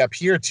that way up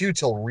here too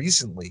till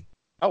recently.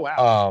 Oh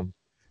wow.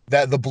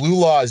 That the blue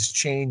laws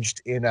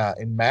changed in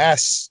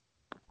Mass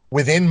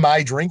within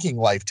my drinking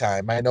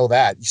lifetime. I know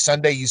that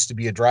Sunday used to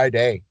be a dry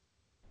day.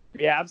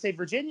 Yeah, I'd say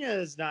Virginia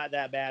is not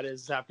that bad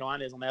as South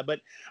Carolina is on that.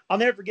 But I'll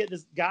never forget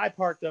this guy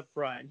parked up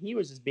front. He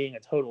was just being a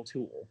total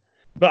tool.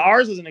 But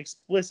ours was an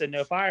explicit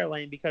no fire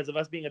lane because of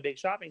us being a big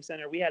shopping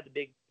center. We had the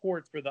big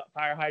ports for the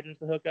fire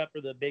hydrants to hook up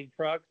for the big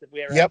trucks if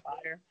we ever had a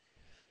fire.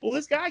 Well,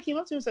 this guy came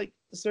up to him and was like,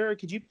 sir,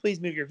 could you please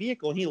move your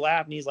vehicle? And he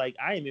laughed and he's like,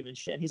 I ain't moving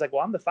shit. And he's like,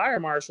 well, I'm the fire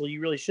marshal.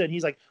 You really should. And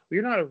he's like, well,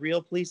 you're not a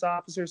real police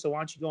officer, so why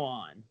don't you go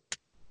on?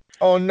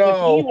 Oh, no.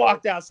 So he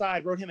walked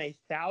outside, wrote him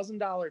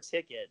 $1,000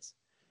 ticket,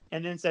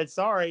 and then said,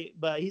 sorry,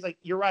 but he's like,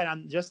 you're right,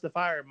 I'm just the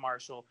fire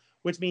marshal,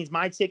 which means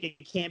my ticket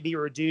can't be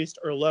reduced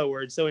or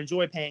lowered. So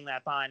enjoy paying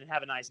that fine and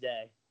have a nice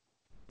day.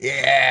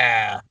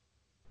 Yeah.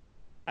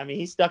 I mean,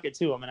 he stuck it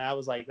to him, and I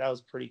was like, that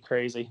was pretty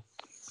crazy.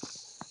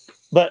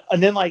 But,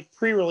 and then like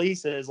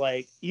pre-releases,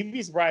 like you'd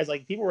be surprised,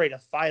 like people were ready to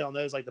fight on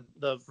those, like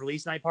the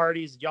release night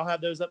parties. Did y'all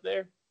have those up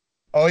there?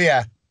 Oh,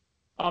 yeah.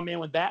 Oh man,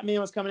 when Batman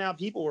was coming out,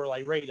 people were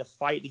like ready to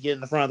fight to get in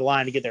the front of the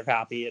line to get their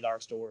copy at our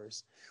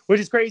stores, which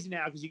is crazy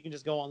now because you can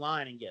just go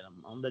online and get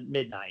them on the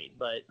midnight.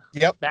 But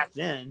back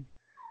then,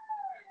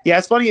 yeah,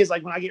 it's funny is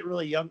like when I get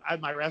really young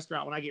at my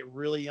restaurant, when I get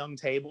really young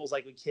tables,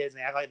 like with kids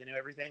and they act like they know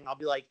everything, I'll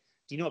be like,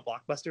 do you know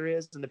what Blockbuster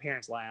is? And the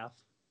parents laugh.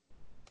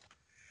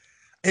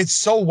 It's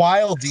so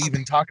wild to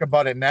even talk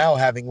about it now,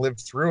 having lived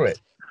through it.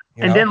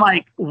 And then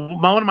like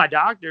one of my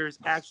doctors,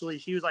 actually,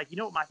 she was like, you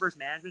know what my first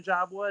management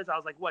job was? I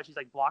was like, what? She's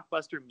like,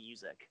 Blockbuster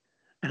Music.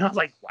 And I was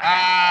like, wow.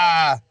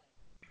 Ah,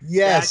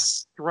 yes.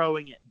 That's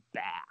throwing it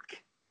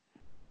back.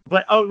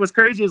 But it was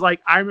crazy is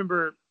like, I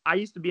remember I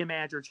used to be a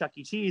manager at Chuck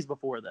E. Cheese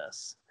before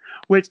this,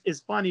 which is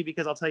funny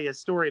because I'll tell you a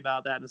story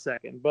about that in a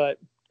second. But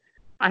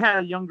I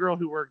had a young girl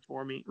who worked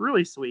for me,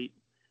 really sweet.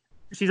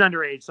 She's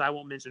underage, so I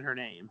won't mention her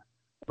name.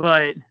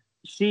 But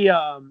she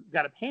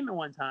got a payment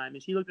one time,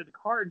 and she looked at the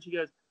card, and she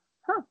goes,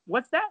 huh,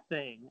 what's that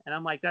thing? And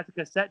I'm like, that's a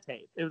cassette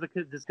tape. It was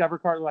a Discover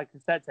card like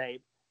cassette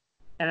tape.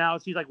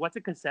 And she's like, what's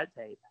a cassette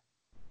tape?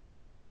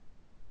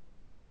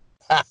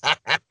 I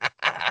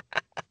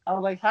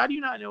was like, how do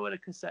you not know what a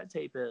cassette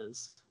tape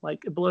is?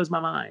 Like, it blows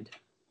my mind.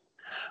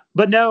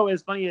 But no,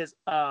 as funny as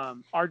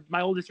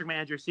my old district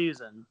manager,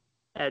 Susan,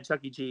 at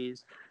Chuck E.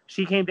 Cheese,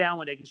 she came down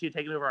one day because she had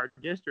taken over our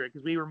district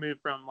because we were moved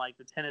from like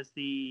the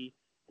Tennessee,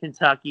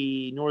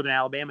 Kentucky, Northern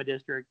Alabama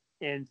district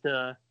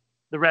into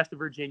the rest of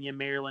Virginia,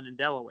 Maryland, and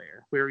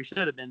Delaware, where we should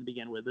have been to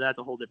begin with, but that's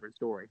a whole different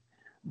story.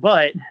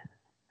 But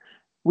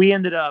we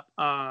ended up,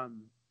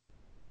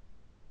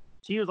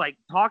 she was like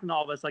talking to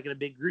all of us like in a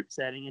big group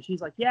setting, and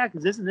she's like, yeah,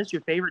 because isn't this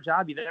your favorite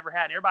job you've ever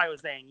had? And everybody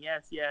was saying,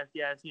 yes, yes,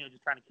 yes, you know,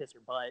 just trying to kiss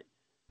her butt.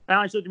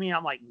 Finally, she looked at me, and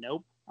I'm like,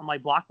 nope. I'm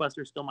like,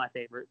 Blockbuster's still my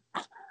favorite.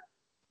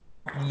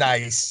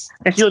 Nice.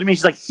 And she looked at me,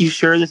 she's like, you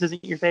sure this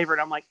isn't your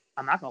favorite? I'm like,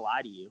 I'm not going to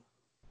lie to you.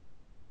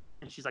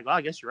 And she's like, well,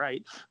 I guess you're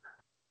right.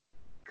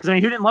 Because, I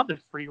mean, who didn't love the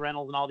free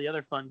rentals and all the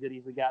other fun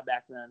goodies we got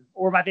back then?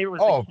 Or my favorite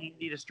was the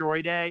Candy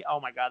Destroy Day. Oh,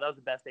 my God, that was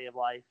the best day of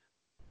life.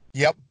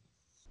 Yep.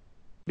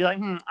 Be like,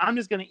 I'm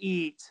just going to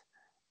eat,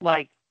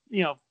 like,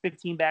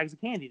 15 bags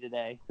of candy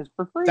today. Because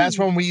for free. That's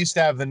when we used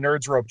to have the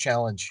Nerds Rope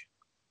Challenge.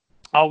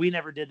 Oh, we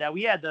never did that.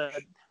 We had the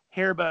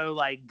Haribo,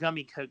 like,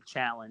 Gummy Coke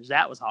Challenge.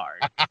 That was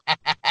hard.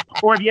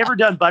 Or have you ever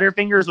done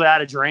Butterfingers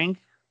without a drink?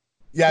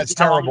 Yeah, it's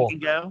terrible. How long you can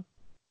go?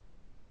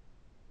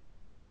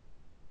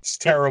 It's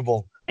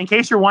terrible. In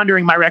case you're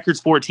wondering, my record's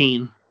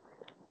 14.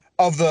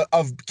 Of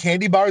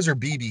candy bars or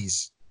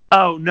BBs?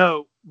 Oh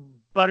no,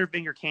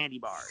 Butterfinger candy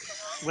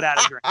bars without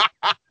a drink.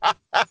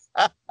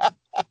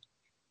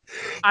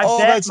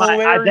 That's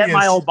hilarious. I bet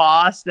my old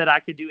boss that I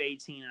could do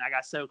 18, and I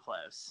got so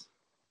close.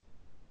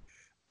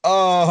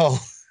 Oh,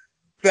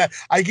 that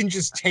I can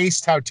just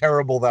taste how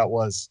terrible that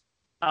was.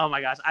 Oh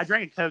my gosh, I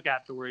drank a Coke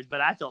afterwards, but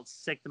I felt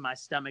sick to my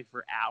stomach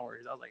for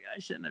hours. I was like, I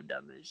shouldn't have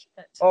done this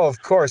shit. Oh,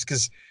 of course,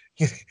 because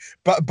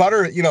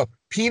butter,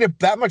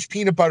 that much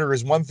peanut butter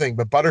is one thing,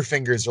 but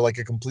Butterfingers are like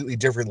a completely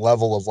different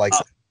level of like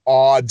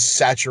odd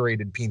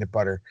saturated peanut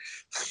butter.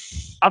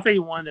 I'll tell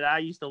you one that I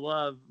used to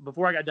love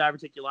before I got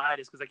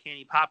diverticulitis because I can't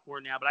eat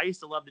popcorn now, but I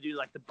used to love to do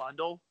like the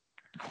bundle.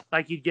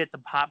 Like you'd get the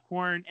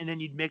popcorn and then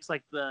you'd mix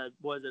like the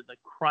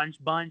Crunch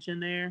Bunch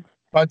in there.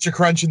 Bunch of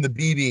Crunch and the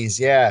BBs,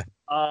 yeah.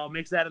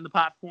 Mix that in the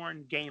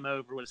popcorn, game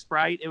over with a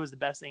Sprite. It was the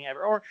best thing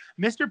ever. Or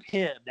Mr.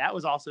 Pibb, that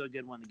was also a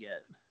good one to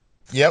get.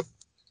 Yep.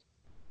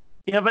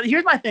 Yeah, but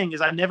here's my thing: is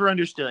I never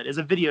understood. As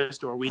a video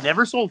store, we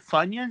never sold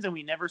Funyuns and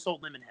we never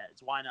sold Lemon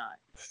Heads. Why not?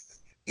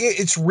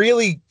 It's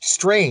really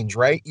strange,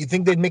 right? You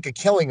think they'd make a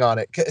killing on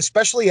it,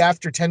 especially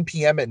after 10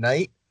 p.m. at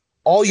night.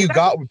 All you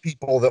got were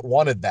people that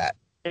wanted that.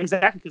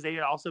 Exactly, because they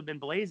had also been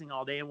blazing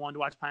all day and wanted to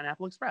watch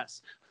Pineapple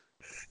Express.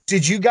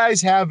 Did you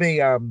guys have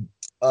a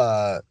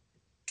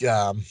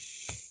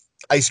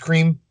ice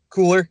cream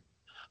cooler?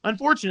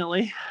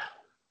 Unfortunately.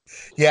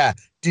 Yeah.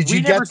 Did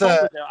you get sold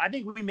it, though. I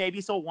think we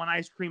maybe sold one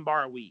ice cream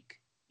bar a week.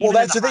 Well,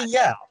 that's the thing.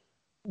 Yeah.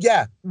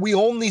 Yeah. We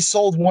only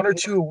sold one or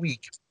two a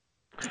week.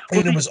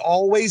 And it was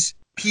always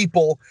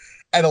people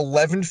at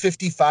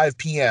 11:55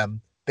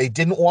 p.m. They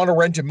didn't want to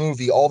rent a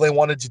movie. All they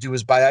wanted to do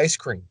was buy ice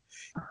cream.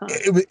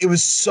 It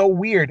was so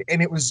weird.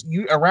 And it was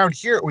around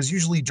here. It was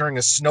usually during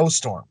a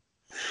snowstorm.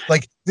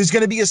 Like there's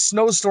going to be a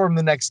snowstorm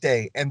the next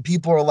day. And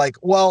people are like,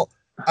 well,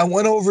 I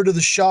went over to the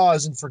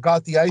Shaw's and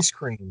forgot the ice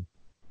cream.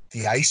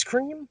 The ice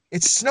cream?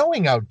 It's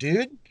snowing out,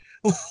 dude.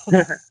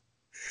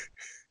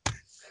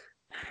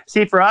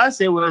 See, for us,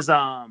 it was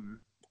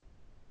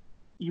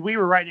we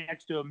were right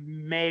next to a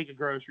mega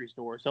grocery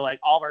store, so like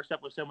all of our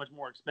stuff was so much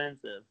more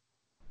expensive.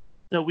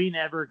 So we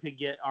never could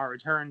get our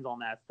returns on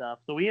that stuff.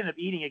 So we ended up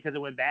eating it because it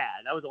went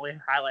bad. That was the only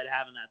highlight of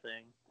having that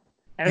thing.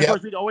 And of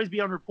course, we'd always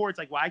be on reports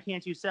like, "Why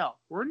can't you sell?"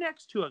 We're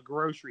next to a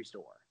grocery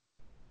store.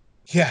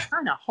 Yeah, it's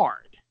kind of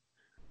hard.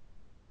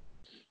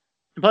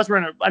 And plus,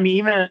 what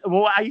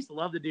I used to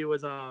love to do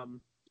was,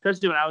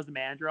 especially when I was the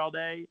manager all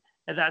day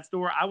at that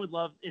store, I would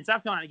love, in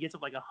South Carolina, it gets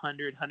up like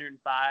 100,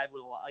 105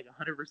 with like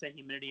 100%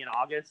 humidity in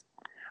August.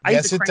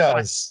 Yes, it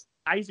does.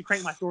 I used to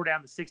crank my store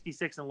down to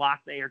 66 and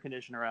lock the air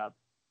conditioner up.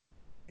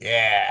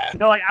 Yeah.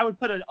 Like I would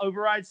put an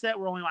override set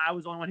where I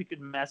was the only one who could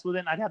mess with it,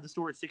 and I'd have the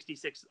store at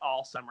 66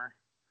 all summer.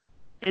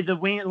 And the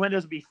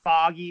windows would be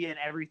foggy and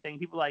everything.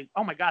 People were like,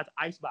 oh my God, it's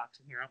icebox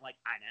in here. I'm like,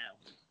 I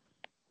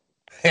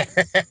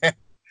know.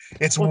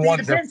 It's wonderful.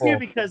 It depends too,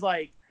 because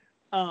like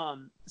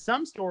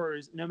some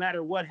stores, no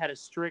matter what, had a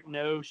strict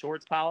no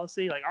shorts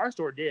policy. Like our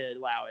store did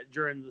allow it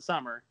during the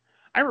summer.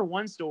 I remember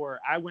one store,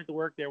 I went to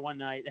work there one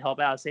night to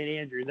help out St.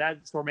 Andrews.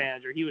 That store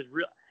manager,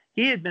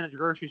 he had been a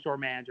grocery store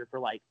manager for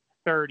like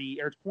 30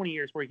 or 20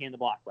 years before he came to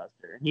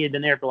Blockbuster. He had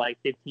been there for like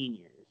 15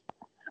 years.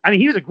 I mean,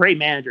 he was a great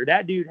manager.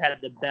 That dude had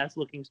the best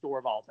looking store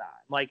of all time.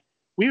 Like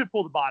we would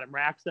pull the bottom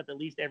racks up at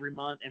least every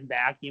month and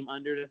vacuum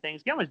under the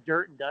things. You know how much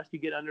dirt and dust you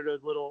get under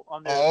those little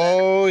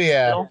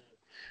yeah.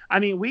 I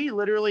mean, we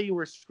literally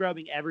were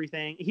scrubbing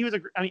everything.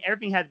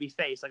 Everything had to be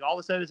faced. Like all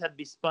the sodas had to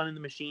be spun in the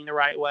machine the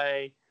right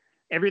way.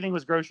 Everything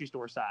was grocery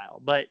store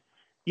style. But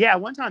yeah,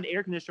 one time the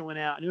air conditioner went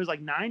out and it was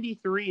like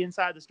 93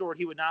 inside the store.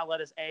 He would not let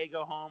us A,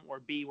 go home,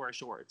 or B, wear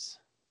shorts.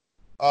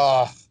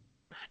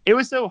 It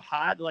was so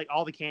hot that like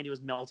all the candy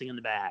was melting in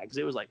the bags.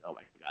 It was like, oh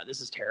my God,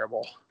 this is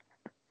terrible.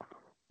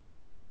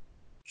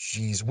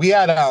 Jeez, we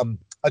had a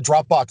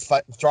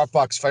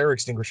Dropbox fire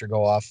extinguisher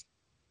go off.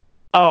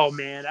 Oh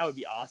man, that would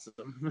be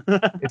awesome.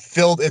 It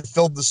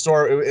filled the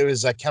store. It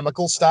was a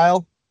chemical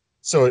style,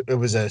 so it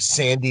was a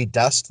sandy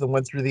dust that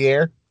went through the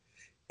air.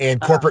 And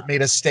corporate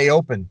made us stay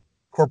open.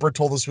 Corporate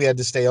told us we had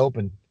to stay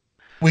open.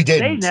 We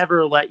didn't. They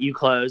never let you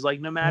close.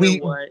 Like no matter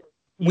what.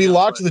 We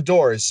locked the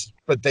doors,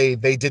 but they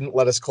didn't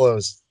let us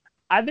close.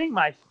 I think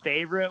my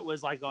favorite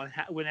was like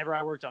whenever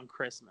I worked on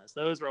Christmas.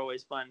 Those were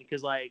always fun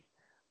because like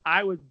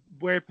I would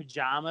wear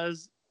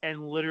pajamas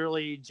and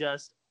literally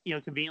just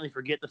conveniently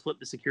forget to flip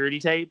the security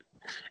tape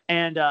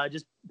and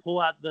just pull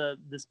out the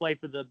display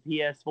for the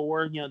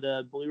PS4,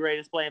 the Blu-ray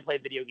display, and play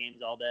video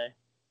games all day.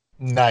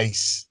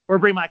 Nice. Or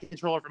bring my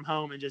controller from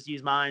home and just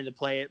use mine to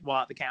play it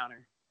while at the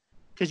counter.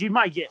 Because you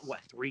might get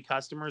 3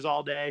 customers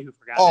all day who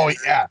forgot.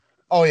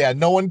 Oh yeah.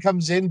 No one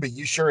comes in, but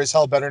you sure as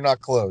hell better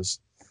not close.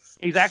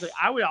 Exactly.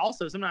 I would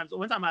also sometimes,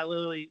 one time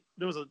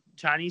there was a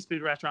Chinese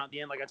food restaurant at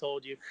the end, like I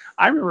told you.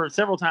 I remember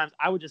several times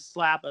I would just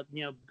slap a,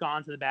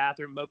 gone to the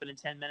bathroom, open in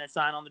 10 minutes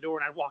sign on the door,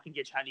 and I'd walk and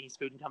get Chinese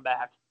food and come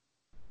back.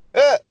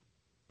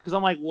 Because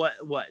I'm like, what?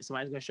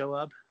 Somebody's going to show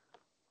up?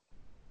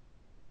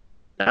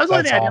 That was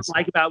one thing I didn't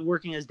like about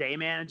working as day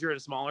manager at a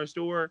smaller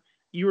store.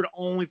 you were the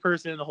only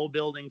person in the whole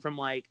building from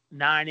like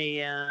 9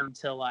 a.m.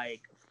 to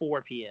like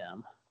 4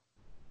 p.m.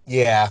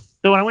 Yeah.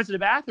 So when I went to the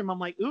bathroom, I'm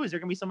like, ooh, is there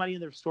going to be somebody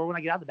in the store when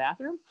I get out of the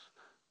bathroom?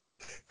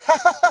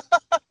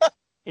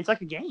 It's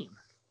like a game.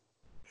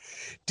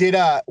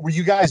 Were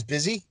you guys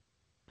busy?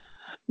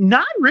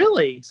 Not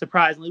really,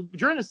 surprisingly.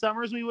 During the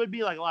summers, we would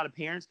be like a lot of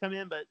parents come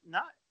in, but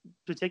not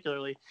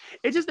particularly.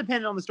 It just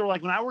depended on the store.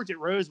 Like when I worked at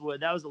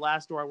Rosewood, that was the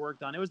last store I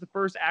worked on. It was the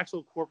first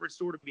actual corporate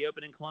store to be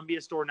open in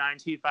Columbia, store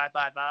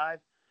 92555.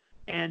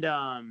 And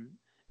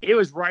it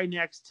was right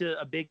next to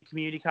a big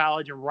community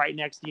college and right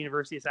next to the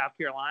University of South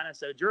Carolina.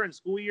 So during the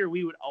school year,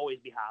 we would always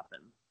be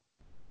hopping.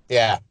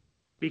 Yeah.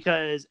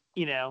 Because,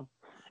 you know,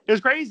 it was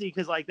crazy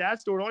because, like,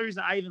 that store, the only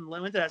reason I even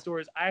went to that store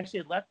is I actually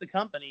had left the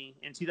company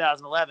in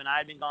 2011. I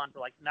had been gone for,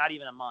 like, not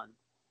even a month.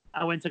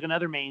 I went and took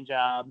another main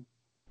job.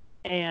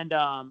 And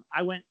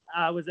I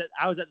was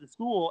at the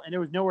school, and there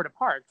was nowhere to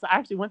park. So I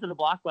actually went to the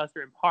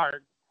Blockbuster and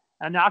parked.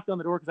 I knocked on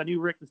the door because I knew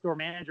Rick, the store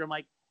manager. I'm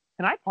like,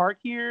 can I park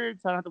here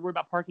so I don't have to worry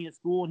about parking at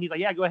school? And he's like,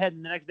 yeah, go ahead.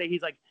 And the next day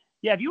he's like,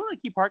 yeah, if you want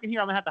to keep parking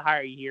here, I'm going to have to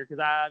hire you here because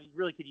I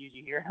really could use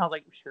you here. And I was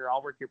like, sure,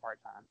 I'll work here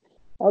part-time.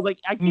 I was like,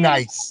 I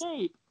can't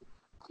escape.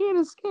 Can't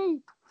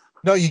escape.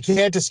 No, you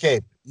can't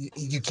escape.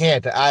 You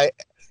can't.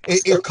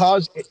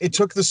 It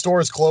took the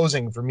stores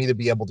closing for me to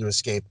be able to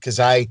escape because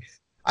I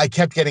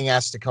kept getting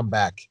asked to come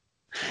back.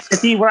 And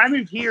see, when I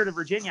moved here to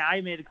Virginia,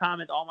 I made a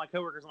comment to all my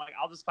coworkers. I'm like,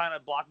 I'll just find a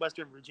Blockbuster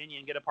in Virginia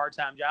and get a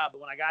part-time job.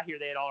 But when I got here,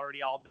 they had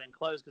already all been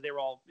closed because they were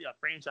all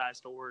franchise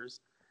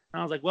stores.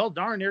 And I was like, well,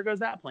 darn, there goes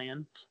that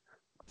plan.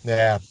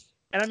 Yeah.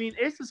 And I mean,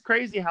 it's just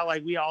crazy how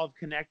like we all have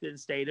connected and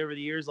stayed over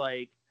the years.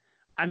 Like,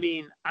 I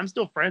mean, I'm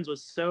still friends with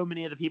so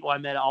many of the people I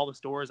met at all the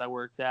stores I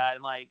worked at.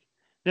 And like,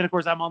 then of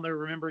course I'm on there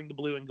remembering the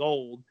blue and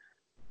gold.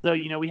 So,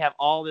 you know, we have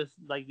all this,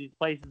 like these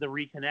places to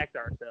reconnect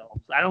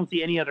ourselves. I don't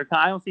see any other,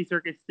 I don't see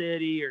Circuit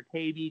City or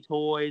KB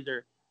Toys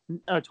or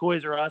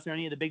Toys R Us or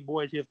any of the big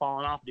boys who have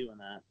fallen off doing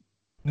that.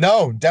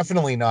 No,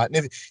 definitely not.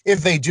 And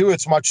if they do,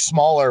 it's much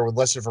smaller with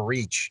less of a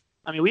reach.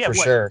 I mean, we have,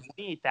 sure,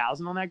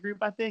 28,000 on that group,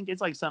 I think.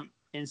 It's like some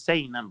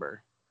insane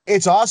number.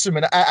 It's awesome.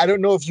 And I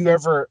don't know if you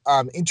ever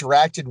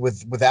interacted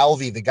with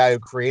Alvy, the guy who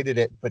created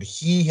it, but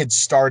he had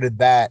started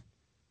that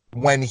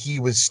when he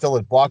was still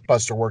at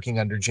Blockbuster working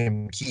under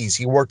Jim Keys.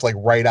 He worked like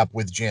right up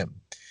with Jim.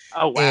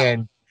 Oh,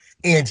 wow.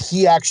 And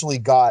he actually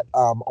got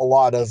a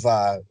lot of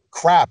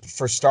crap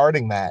for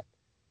starting that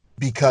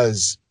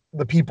because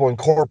the people in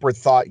corporate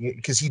thought,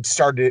 because he'd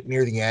started it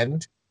near the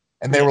end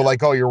and they were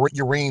like, oh,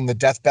 you're ringing the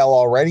death bell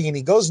already. And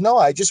he goes, no,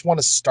 I just want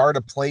to start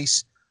a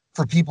place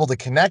for people to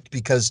connect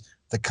because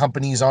the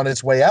company's on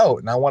its way out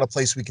and I want a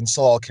place we can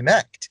still all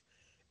connect.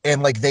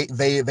 And like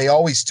they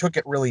always took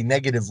it really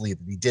negatively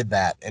that he did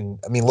that. And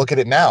I mean, look at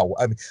it now.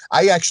 I mean,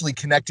 I actually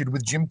connected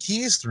with Jim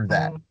Keys through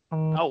that.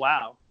 Oh,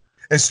 wow.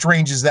 As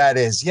strange as that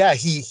is. Yeah,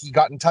 he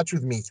got in touch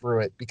with me through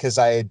it because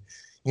I had,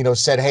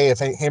 said, hey, if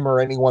him or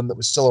anyone that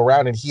was still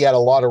around, and he had a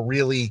lot of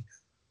really,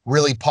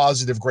 really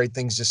positive, great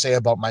things to say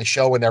about my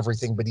show and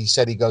everything. But he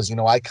said, he goes,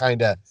 I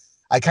kind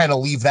of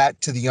leave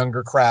that to the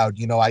younger crowd.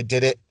 I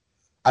did it.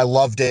 I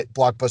loved it.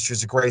 Blockbuster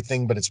is a great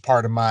thing, but it's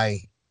part of my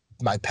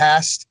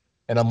past.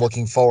 And I'm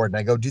looking forward. And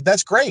I go, dude,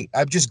 that's great.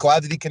 I'm just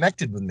glad that he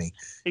connected with me.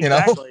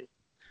 Exactly.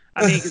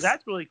 I mean, because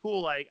that's really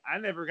cool. Like, I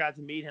never got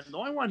to meet him. The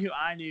only one who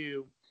I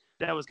knew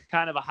that was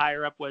kind of a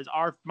higher up was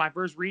my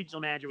first regional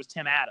manager was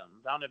Tim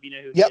Adams. I don't know if you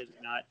know who he is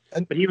or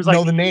not. But he was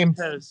like the name.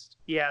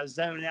 Yeah,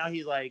 Zone. Now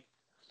he's like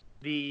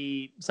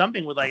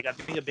something with like I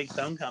think a big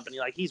phone company.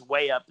 Like he's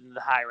way up in the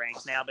high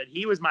ranks now. But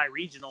he was my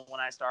regional when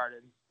I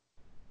started.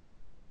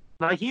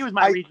 Like he was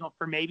my regional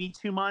for maybe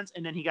 2 months,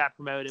 and then he got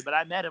promoted. But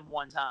I met him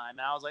one time,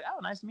 and I was like, "Oh,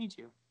 nice to meet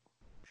you."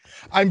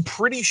 I'm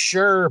pretty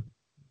sure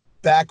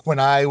back when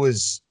it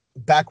was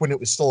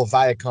still a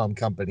Viacom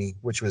company,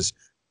 which was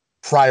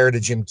prior to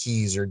Jim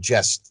Keys, or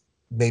just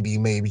maybe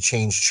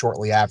changed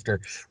shortly after.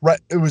 Right,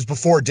 it was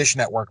before Dish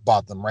Network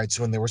bought them, right?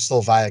 So when they were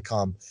still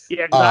Viacom.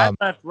 Yeah, because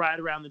I left right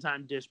around the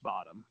time Dish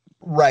bought them.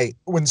 Right,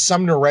 when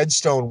Sumner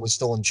Redstone was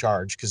still in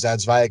charge, because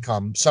that's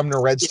Viacom. Sumner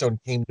Redstone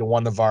came to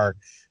one of our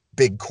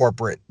big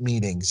corporate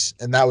meetings,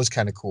 and that was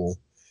kind of cool.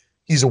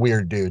 He's a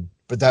weird dude,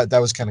 but that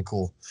was kind of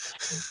cool.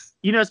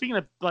 Speaking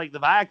of like the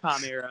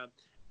Viacom era,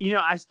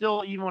 I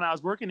still, even when I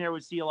was working there,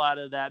 would see a lot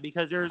of that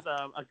because there's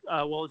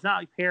well, it's not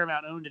like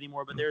Paramount owned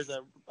anymore, but there's a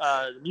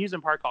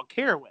amusement park called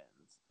Carowinds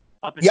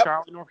up in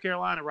Charlotte, North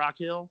Carolina, Rock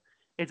Hill.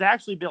 It's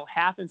actually built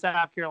half in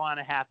South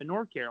Carolina, half in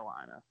North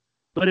Carolina,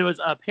 but it was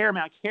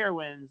Paramount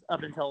Carowinds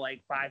up until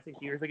like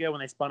 5-6 years ago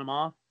when they spun them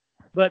off.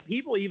 But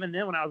people, even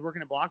then, when I was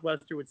working at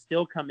Blockbuster, would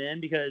still come in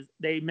because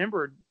they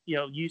remembered,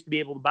 used to be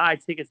able to buy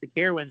tickets to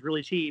Carowinds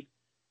really cheap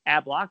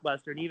at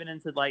Blockbuster. And even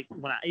into like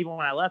when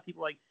I left,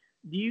 people were like,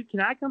 can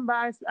I come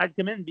by? I'd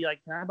come in and be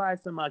like, can I buy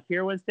some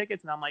Carowinds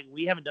tickets? And I'm like,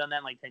 we haven't done that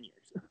in like 10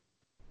 years.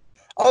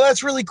 Oh,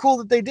 that's really cool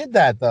that they did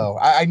that, though.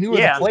 I knew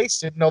the place,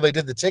 didn't know they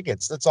did the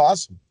tickets. That's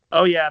awesome.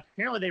 Oh, yeah.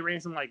 Apparently they ran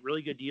some like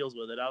really good deals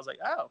with it. I was like,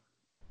 oh,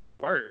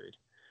 word.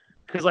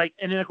 Because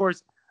and then of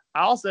course,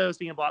 I also,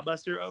 speaking of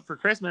Blockbuster, for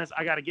Christmas,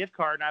 I got a gift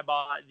card and I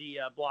bought the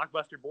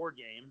Blockbuster board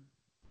game.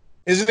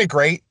 Isn't it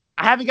great?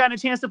 I haven't gotten a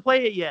chance to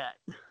play it yet.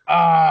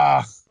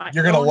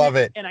 You're gonna love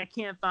it. And I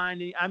can't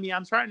find it. I mean,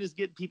 I'm trying to just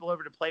get people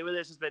over to play with it.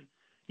 It's just been,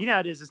 you know how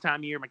it is this time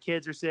of year. My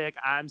kids are sick.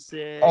 I'm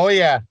sick. Oh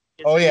yeah.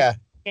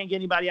 Can't get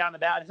anybody out and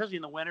about, especially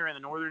in the winter in the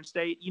northern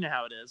state. You know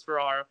how it is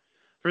for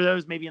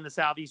those maybe in the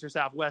southeast or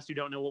southwest who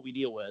don't know what we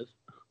deal with.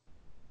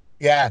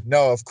 Yeah,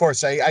 no, of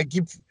course. I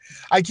keep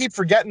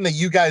forgetting that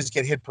you guys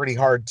get hit pretty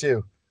hard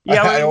too.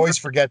 Yeah, I always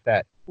forget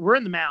that. We're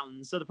in the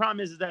mountains, so the problem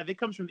is that if it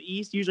comes from the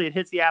east, usually it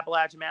hits the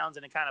Appalachian Mountains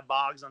and it kind of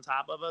bogs on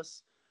top of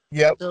us.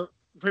 Yep. So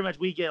pretty much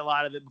we get a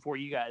lot of it before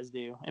you guys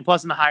do, and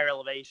plus in the higher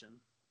elevation.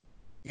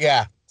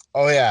 Yeah.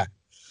 Oh yeah.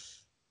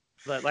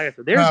 But like I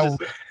said, there's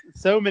just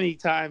so many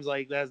times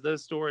like that,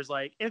 those stories,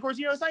 like, and of course,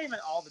 you know, it's not even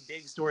all the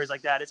big stories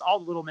like that. It's all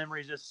the little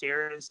memories, just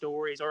sharing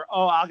stories. Or,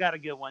 oh, I got a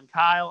good one.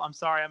 Kyle, I'm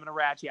sorry, I'm going to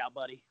rat you out,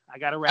 buddy. I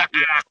got to rat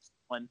you out.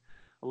 One.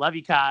 I love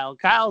you, Kyle.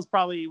 Kyle's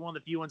probably one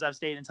of the few ones I've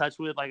stayed in touch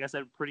with, like I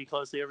said, pretty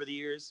closely over the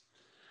years.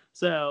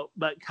 So,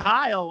 but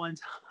Kyle, one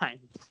time,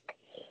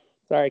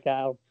 sorry,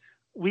 Kyle.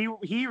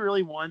 He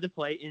really wanted to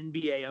play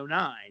NBA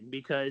 09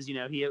 because, you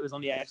know, it was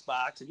on the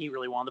Xbox and he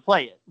really wanted to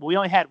play it. But we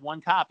only had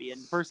one copy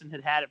and the person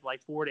had it for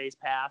like 4 days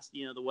past,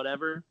 you know, the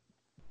whatever.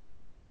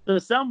 So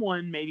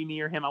someone, maybe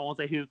me or him, I won't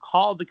say who,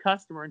 called the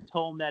customer and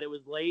told him that it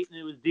was late and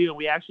it was due and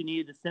we actually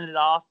needed to send it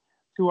off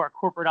to our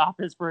corporate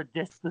office for a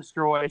disc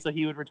destroy so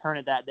he would return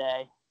it that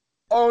day.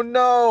 Oh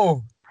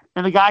no.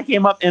 And the guy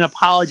came up and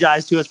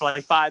apologized to us for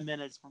like 5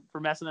 minutes for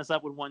messing us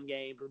up with one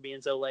game, for being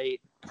so late.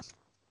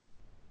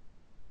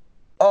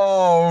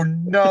 Oh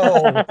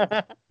no.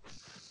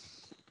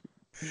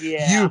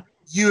 Yeah.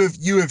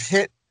 You have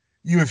hit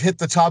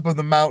the top of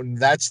the mountain.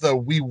 That's the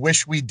we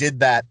wish we did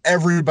that.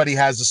 Everybody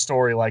has a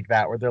story like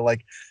that where they're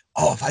like,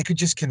 oh, if I could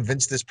just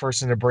convince this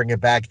person to bring it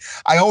back.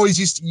 I always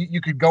used to, you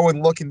could go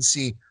and look and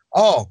see,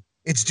 oh,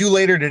 it's due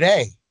later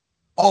today.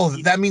 Oh,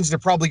 that means they're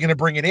probably going to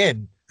bring it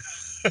in.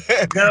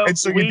 No, and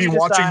so you'd be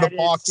watching the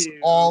box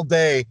all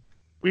day.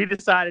 We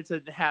decided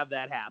to have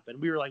that happen.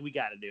 We were like, we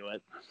got to do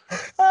it.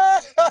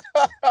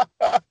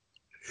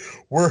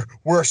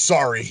 We're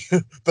sorry.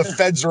 The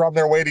feds are on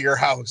their way to your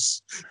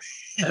house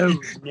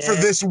for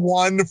this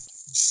one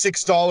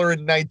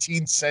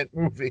 $6.19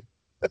 movie.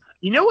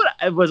 You know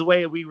what was the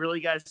way we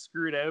really got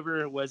screwed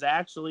over was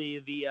actually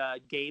the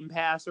Game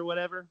Pass or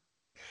whatever.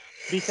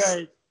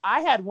 Because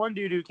I had one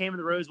dude who came to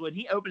the Rosewood.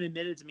 He opened and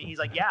admitted to me. He's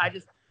like, yeah, I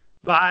just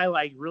buy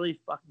like really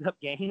fucked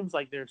up games.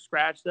 Like they're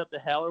scratched up to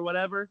hell or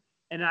whatever.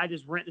 And I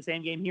just rent the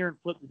same game here and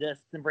flip the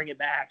discs and bring it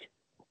back.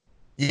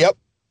 Yep.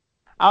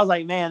 I was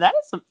like, man, that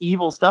is some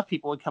evil stuff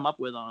people would come up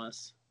with on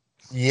us.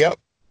 Yep.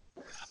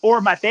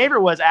 Or my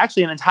favorite was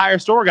actually an entire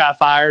store got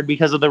fired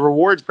because of the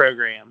rewards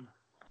program.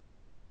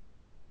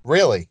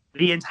 Really?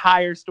 The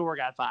entire store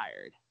got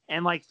fired.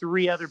 And like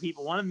 3 other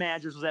people. One of the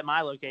managers was at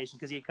my location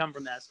because he had come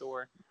from that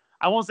store.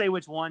 I won't say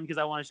which one because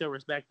I want to show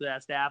respect to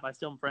that staff. I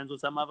still am friends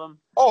with some of them.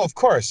 Oh, of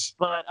course.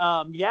 But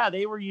yeah,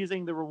 they were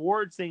using the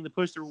rewards thing to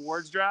push the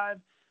rewards drive.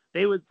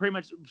 They would pretty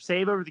much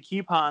save over the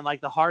coupon, like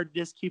the hard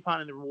disk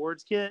coupon in the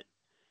rewards kit.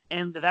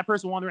 And that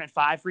person wanted to rent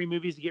 5 free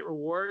movies to get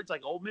rewards,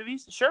 like old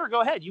movies. Sure, go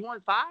ahead. You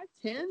want 5,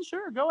 10?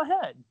 Sure, go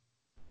ahead.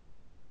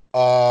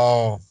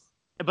 Oh.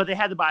 But they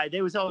had to buy it.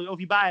 They would tell you, oh, if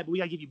you buy it, but we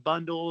got to give you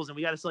bundles and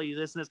we got to sell you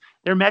this and this.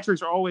 Their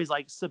metrics are always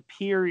like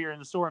superior in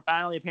the store. And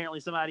finally, apparently,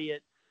 somebody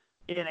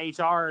in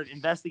HR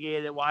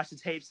investigated it, watched the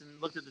tapes,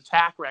 and looked at the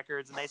track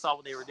records, and they saw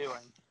what they were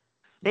doing.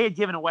 They had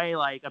given away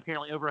like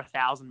apparently over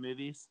 1,000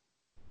 movies.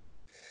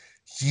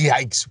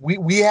 Yikes.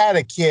 We had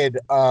a kid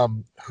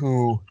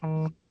who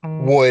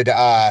would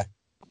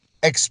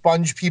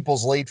expunge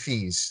people's late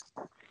fees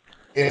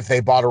if they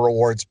bought a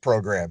rewards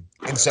program.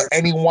 And so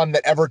anyone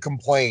that ever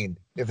complained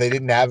if they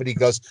didn't have it, he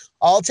goes,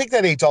 I'll take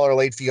that $8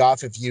 late fee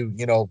off if you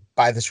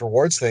buy this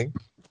rewards thing.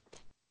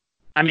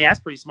 I mean, that's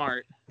pretty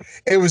smart.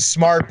 It was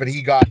smart, but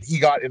he got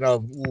in a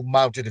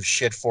mountain of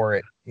shit for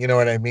it. You know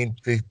what I mean?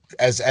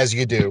 As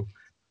you do.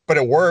 But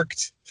it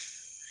worked.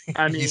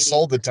 I mean, he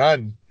sold a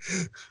ton.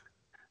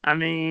 I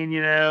mean,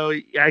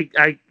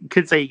 I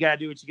could say you got to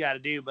do what you got to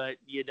do, but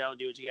you don't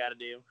do what you got to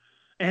do.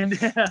 And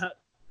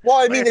well,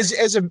 I mean,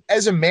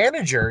 as a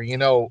manager,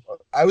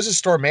 I was a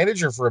store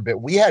manager for a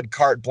bit. We had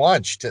carte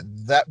blanche to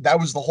that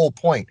was the whole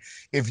point.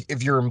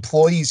 If your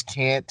employees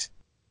can't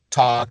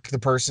talk the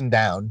person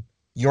down,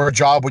 your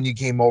job when you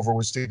came over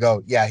was to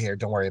go, yeah, here,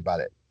 don't worry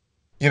about it.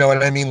 You know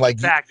what I mean? Like,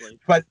 exactly.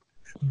 But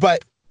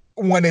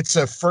when it's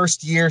a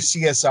first year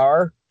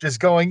CSR, just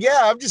going,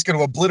 yeah, I'm just going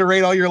to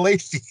obliterate all your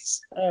late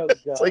fees. Oh, God.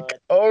 It's like,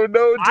 oh,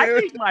 no, dude. I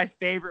think my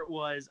favorite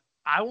was,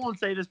 I won't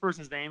say this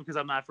person's name because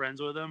I'm not friends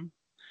with him,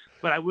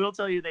 but I will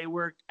tell you they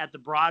worked at the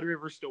Broad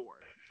River store.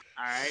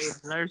 All right?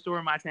 It's another store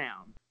in my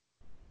town.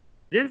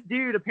 This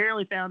dude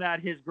apparently found out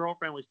his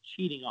girlfriend was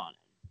cheating on him.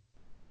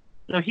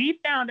 So he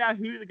found out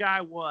who the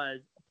guy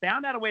was,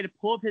 found out a way to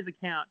pull up his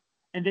account,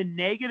 and then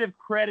negative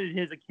credited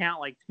his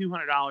account like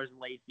 $200 in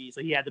late fees,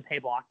 so he had to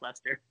pay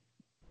Blockbuster.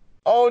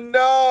 Oh,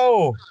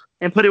 no.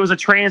 And it was a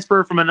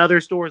transfer from another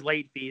store's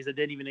late fees that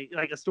didn't even,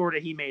 like a store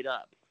that he made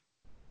up.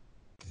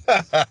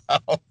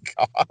 Oh,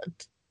 God.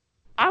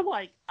 I'm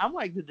I'm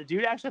like, did the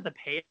dude actually have to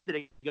pay it? Did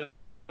it go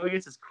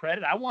against his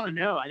credit? I want to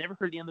know. I never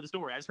heard the end of the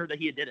story. I just heard that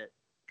he did it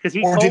because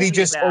he Or told did he me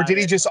just about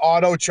it.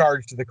 auto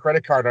charge the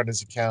credit card on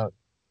his account?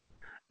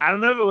 I don't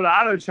know if it would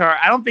auto charge.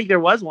 I don't think there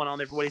was one on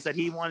there for what he said.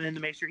 He wanted him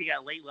to make sure he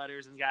got late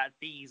letters and got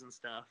fees and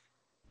stuff.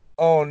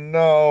 Oh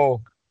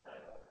no.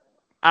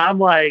 I'm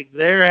like,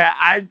 like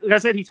I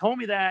said, he told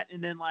me that,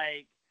 and then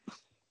like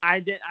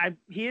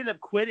he ended up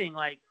quitting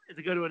like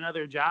to go to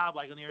another job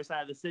like on the other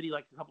side of the city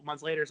like a couple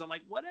months later. So I'm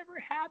like, whatever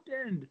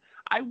happened?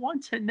 I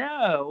want to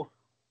know.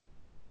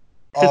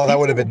 Oh, that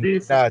would have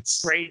been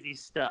nuts. Crazy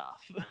stuff.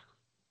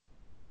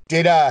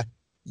 Did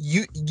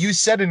you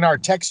said in our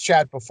text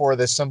chat before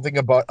this something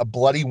about a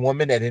bloody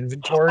woman at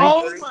inventory?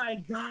 Oh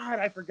my God,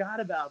 I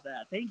forgot about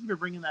that. Thank you for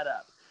bringing that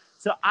up.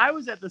 So I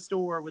was at the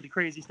store with the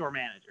crazy store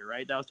manager,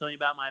 right? That I was telling you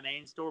about my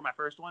main store, my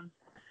first one.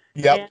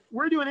 Yep. And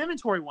we're doing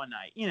inventory one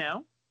night,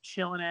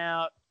 chilling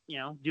out,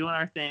 doing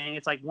our thing.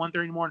 It's like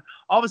 1:30 in the morning.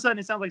 All of a sudden,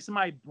 it sounds like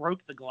somebody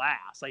broke the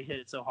glass. I hit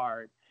it so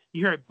hard.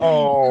 You hear it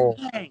bang,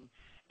 bang.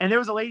 And there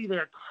was a lady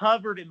there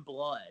covered in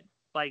blood,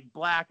 like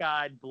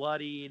black-eyed,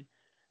 bloodied.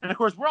 And, of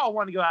course, we're all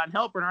wanting to go out and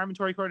help her. And our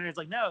inventory coordinator's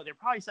like, no, they're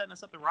probably setting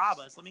us up to rob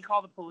us. Let me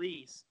call the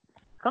police.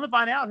 Come to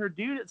find out,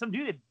 some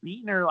dude had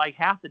beaten her like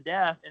half to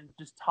death and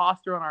just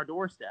tossed her on our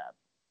doorstep.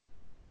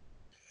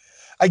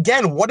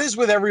 Again, what is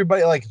with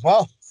everybody like,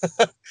 well,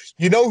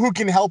 you know who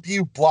can help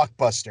you?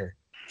 Blockbuster.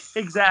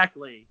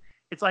 Exactly.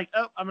 It's like,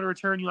 oh, I'm going to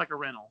return you like a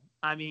rental.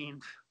 I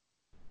mean,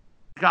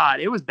 God,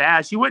 it was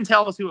bad. She wouldn't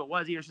tell us who it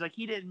was either. She's like,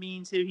 he didn't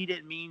mean to.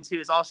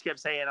 It's all she kept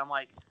saying. I'm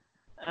like,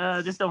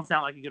 this don't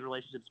sound like a good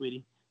relationship,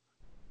 sweetie.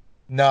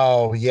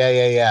 No,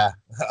 yeah.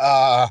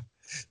 I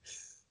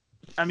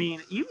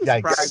mean, you'd be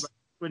surprised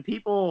when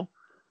people,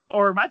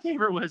 or my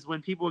favorite was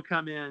when people would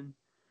come in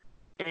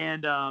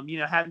and,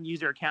 hadn't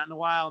used their account in a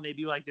while, and they'd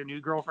be like their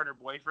new girlfriend or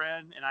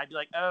boyfriend, and I'd be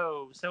like,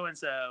 oh,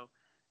 so-and-so.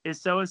 Is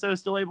so-and-so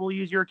still able to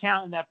use your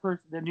account? And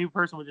the new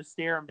person would just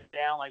stare them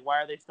down like,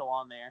 why are they still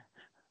on there?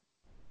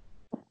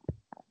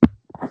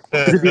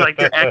 It'd be like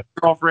your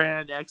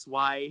ex-girlfriend,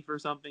 ex-wife or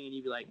something, and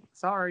you'd be like,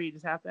 sorry, you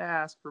just have to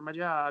ask for my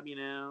job,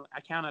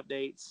 account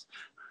updates.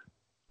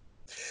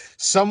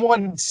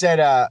 Someone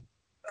said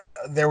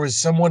there was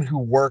someone who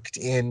worked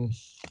in,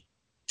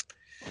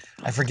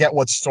 I forget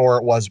what store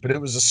it was, but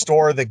it was a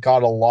store that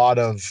got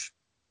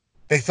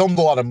they filmed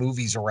a lot of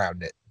movies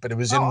around it, but it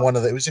was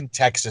it was in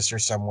Texas or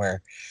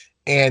somewhere.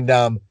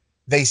 And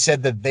they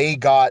said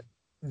that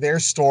their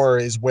store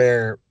is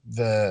where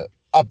the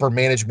upper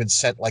management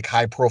sent like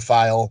high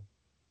profile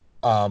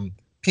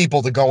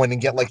people to go in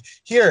and get like,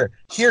 here,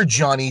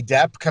 Johnny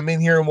Depp, come in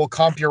here and we'll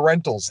comp your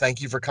rentals.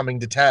 Thank you for coming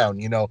to town,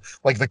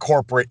 like the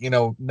corporate,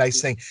 nice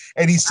thing.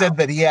 And he said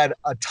that he had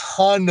a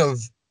ton of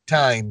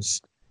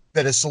times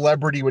that a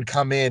celebrity would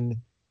come in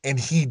and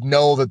he'd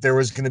know that there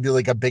was going to be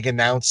like a big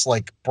announced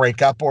like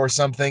breakup or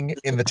something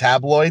in the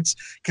tabloids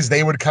because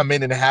they would come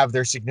in and have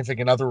their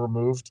significant other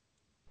removed.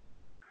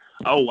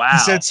 Oh, wow. He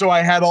said, so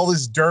I had all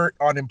this dirt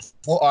on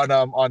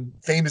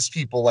famous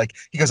people. Like,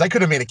 he goes, I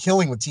could have made a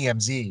killing with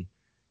TMZ.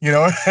 You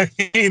know what I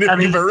mean? If I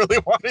really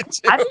wanted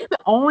to. I think the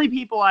only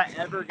people I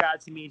ever got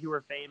to meet who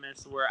were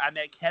famous were I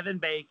met Kevin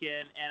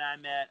Bacon and I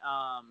met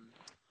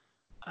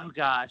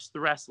the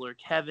wrestler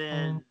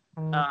Kevin.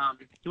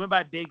 He went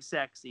by Big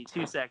Sexy,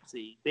 Too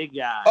Sexy, big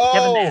guy. Oh,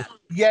 Kevin Nash.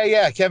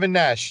 Yeah, Kevin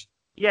Nash.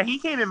 Yeah, he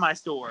came in my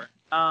store.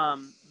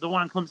 The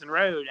one on Clemson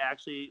Road,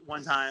 actually,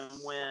 one time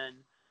when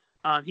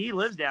he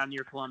lives down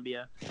near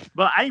Columbia.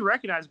 But I didn't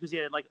recognize him because he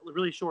had like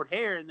really short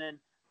hair. And then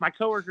my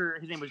coworker,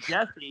 his name was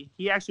Jesse.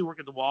 He actually worked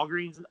at the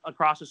Walgreens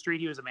across the street.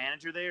 He was a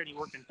manager there, and he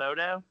worked in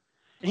photo.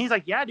 And he's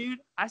like, yeah, dude,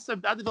 I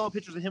developed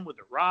pictures of him with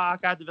The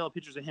Rock. I developed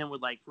pictures of him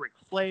with like Ric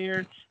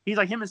Flair. He's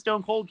like, him and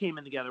Stone Cold came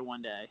in together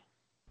one day.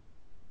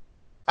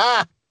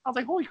 I was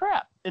like, holy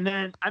crap. And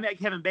then I met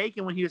Kevin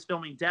Bacon when he was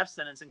filming Death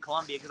Sentence in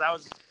Columbia because I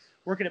was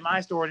working at my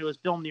store and it was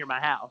filmed near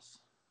my house.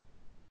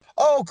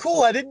 Oh,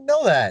 cool. I didn't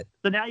know that.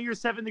 So now you're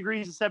 7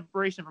 degrees of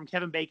separation from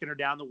Kevin Bacon or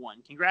down to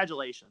 1.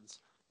 Congratulations.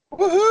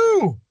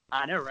 Woohoo!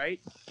 I know, right?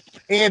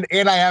 And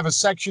I have a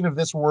section of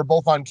this where we're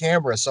both on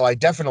camera, so I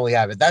definitely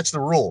have it. That's the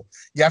rule.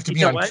 You have to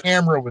be on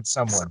camera with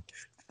someone.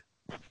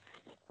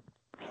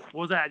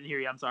 What was that? I didn't hear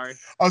you. I'm sorry.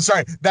 Oh,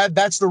 sorry.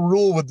 That's the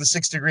rule with the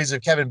 6 degrees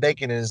of Kevin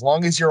Bacon. And as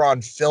long as you're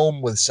on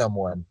film with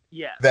someone.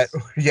 Yes.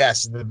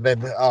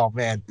 Then, oh,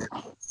 man.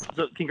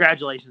 So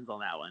congratulations on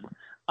that one.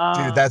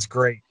 Dude, that's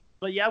great.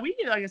 But yeah,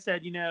 like I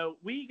said,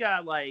 we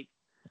got like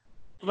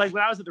when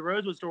I was at the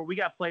Rosewood store, we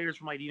got players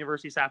from like the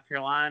University of South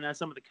Carolina,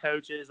 some of the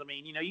coaches. I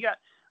mean, you got,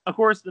 of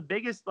course, the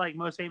biggest, like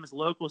most famous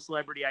local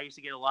celebrity I used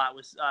to get a lot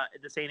was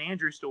at the St.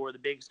 Andrews store, the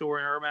big store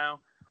in Irmo,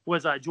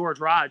 was George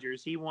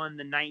Rogers. He won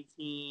the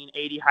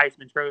 1980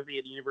 Heisman Trophy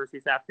at the University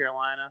of South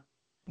Carolina.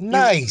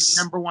 Nice.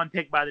 Number 1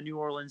 pick by the New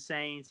Orleans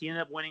Saints. He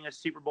ended up winning a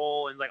Super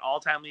Bowl and like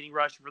all-time leading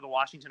rusher for the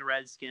Washington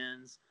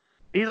Redskins.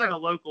 He's like a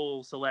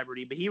local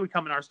celebrity, but he would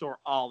come in our store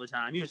all the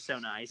time. He was so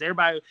nice.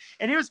 Everybody,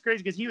 and it was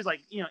crazy because he was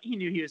like, he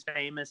knew he was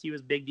famous. He was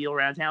a big deal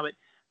around town, but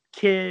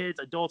kids,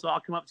 adults all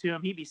come up to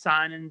him. He'd be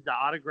signing the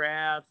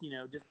autographs,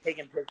 just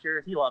taking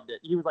pictures. He loved it.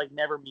 He was like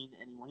never mean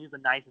to anyone. He was the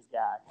nicest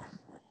guy.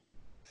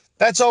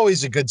 That's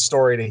always a good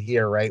story to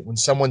hear, right? When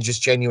someone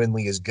just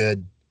genuinely is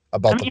good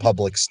about the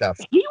public stuff.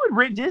 He would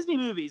rent Disney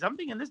movies. I'm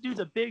thinking this dude's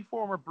a big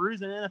former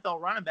bruising NFL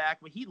running back,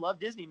 but he loved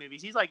Disney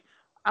movies. He's like,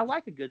 I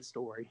like a good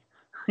story.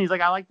 He's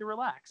like, I like to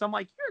relax. I'm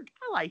like,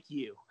 I like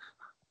you.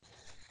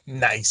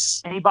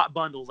 Nice. And he bought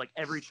bundles like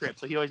every trip,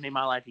 so he always made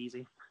my life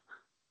easy.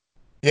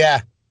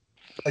 Yeah.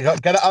 I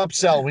got to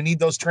upsell. We need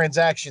those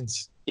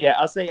transactions. Yeah,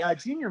 I'll say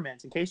Junior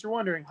Mints. In case you're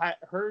wondering,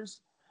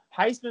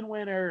 Heisman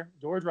winner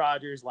George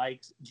Rogers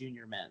likes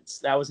Junior Mints.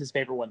 That was his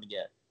favorite one to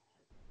get.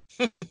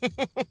 So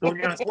when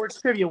you're on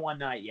sports trivia one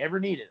night, you ever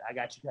need it, I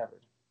got you covered.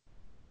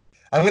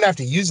 I'm gonna have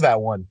to use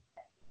that one.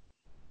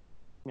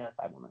 Yeah,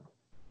 5 more minutes.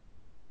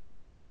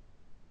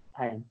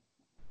 I am.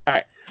 All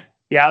right.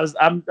 Yeah, I was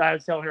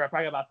telling her I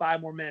probably got about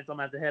 5 more minutes. I'm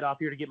gonna have to head off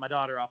here to get my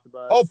daughter off the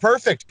bus. Oh,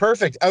 perfect.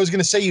 I was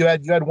gonna say you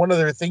had one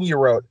other thing you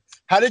wrote.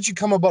 How did you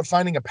come about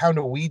finding a pound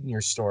of weed in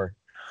your store?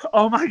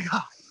 Oh my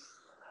God.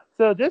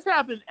 So this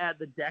happened at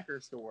the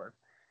Decker store.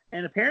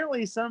 And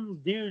apparently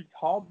some dude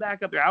called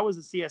back up there. I was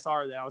a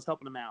CSR there. I was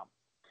helping him out.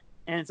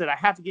 And said, I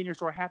have to get in your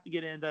store. I have to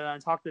get in.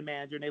 And talk to the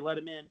manager. And they let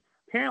him in.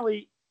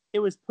 Apparently, it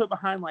was put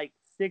behind like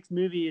 6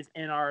 movies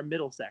in our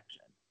middle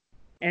section.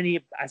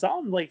 And I saw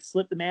him like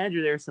slip the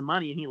manager there some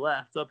money and he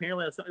left. So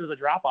apparently it was a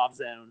drop-off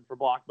zone for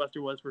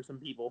Blockbuster was for some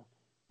people.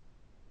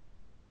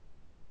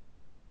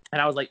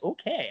 And I was like,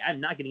 okay, I'm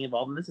not getting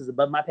involved in this. This is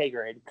above my pay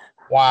grade.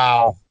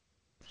 Wow.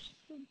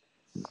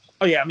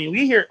 Oh, yeah. I mean,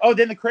 we hear. Oh,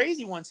 then the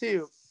crazy one,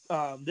 too.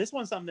 This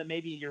one's something that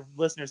maybe your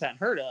listeners hadn't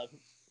heard of.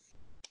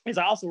 Is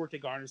I also worked at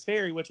Garner's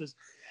Ferry, which was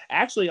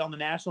actually on the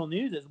national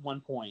news at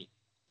one point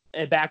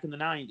back in the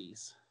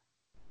 90s.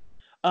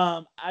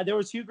 There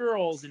were 2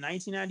 girls in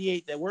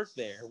 1998 that worked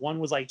there. One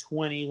was like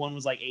 20, one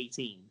was like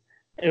 18.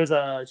 It was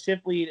a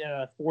shift lead and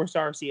a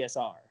 4-star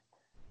CSR.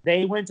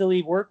 They went to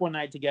leave work one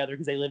night together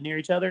because they lived near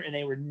each other,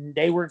 and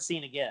they weren't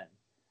seen again.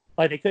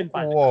 Like they couldn't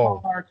find the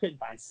car, couldn't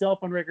find cell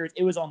phone records.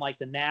 It was on like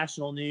the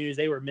national news.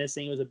 They were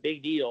missing. It was a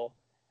big deal,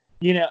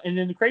 And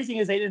then the crazy thing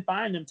is they didn't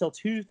find them until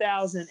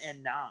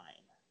 2009.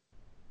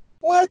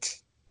 What?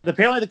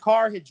 Apparently the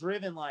car had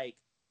driven like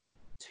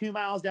 2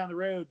 miles down the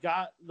road,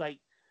 got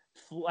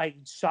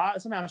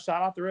shot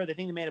off the road. They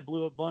think they may have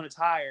blown a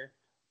tire.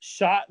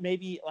 Shot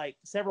maybe like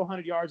several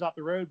hundred yards off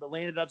the road, but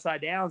landed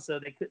upside down, so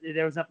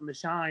there was nothing to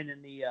shine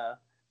in the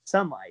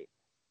sunlight.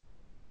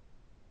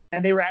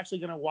 And they were actually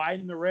going to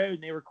widen the road,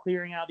 and they were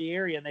clearing out the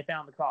area, and they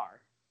found the car.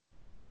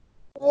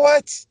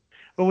 What?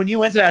 But when you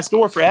went to that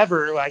store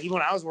forever, like even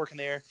when I was working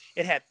there,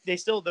 they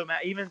still,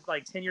 even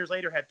like 10 years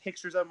later, had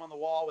pictures of them on the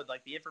wall with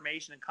like the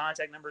information and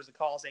contact numbers to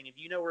call, saying, if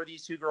you know where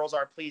these 2 girls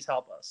are, please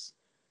help us.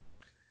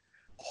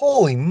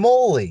 Holy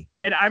moly.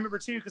 And I remember,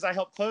 too, because I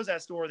helped close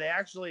that store, they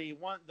actually,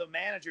 the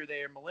manager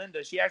there,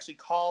 Melinda, she actually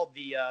called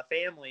the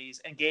families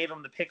and gave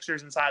them the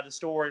pictures inside the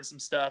store and some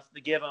stuff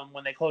to give them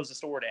when they closed the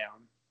store down.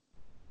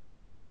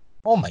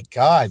 Oh, my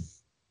God.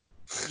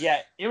 Yeah,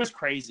 it was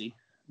crazy.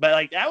 But,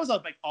 like, that was,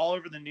 like, all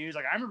over the news.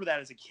 Like, I remember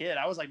that as a kid.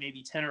 I was, like,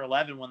 maybe 10 or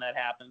 11 when that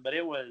happened. But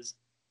it was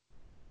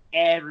 –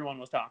 everyone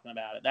was talking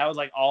about it. That was,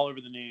 like, all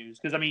over the news.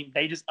 Because, I mean,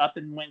 they just up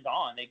and went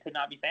gone. They could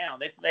not be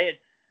found.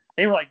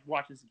 They were like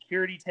watching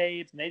security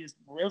tapes, and it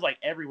was like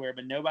everywhere,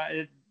 but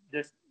nobody,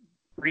 just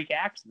freak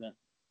accident.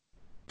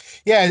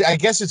 Yeah, I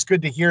guess it's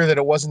good to hear that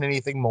it wasn't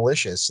anything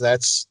malicious.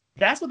 That's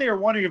what they were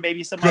wondering, if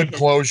maybe somebody good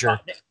closure.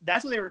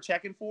 That's what they were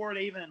checking for.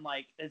 They even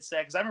it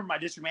said, because I remember my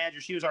district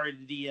manager, she was already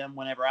the DM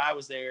whenever I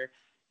was there,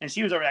 and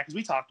she was over that because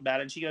we talked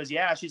about it. And she goes,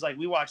 yeah, she's like,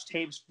 we watched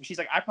tapes. She's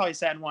like, I probably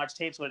sat and watched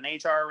tapes with an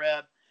HR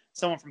rep,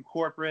 someone from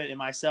corporate, and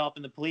myself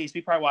and the police.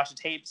 We probably watched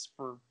the tapes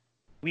for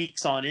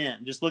weeks on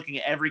end, just looking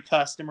at every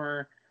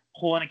customer,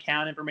 pulling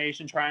account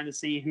information, trying to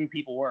see who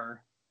people were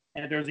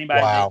and if there was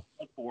anybody to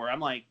look for. I'm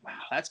like, wow,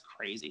 that's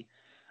crazy.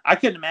 I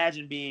couldn't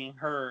imagine being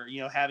her,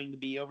 having to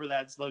be over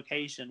that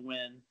location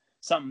when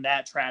something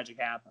that tragic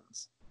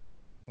happens.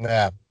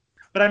 Yeah.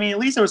 But I mean, at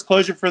least there was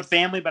closure for the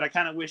family, but I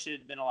kind of wish it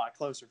had been a lot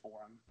closer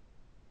for them.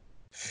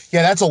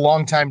 Yeah, that's a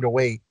long time to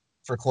wait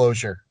for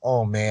closure.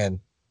 Oh, man.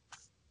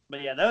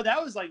 But yeah,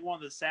 that was like one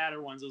of the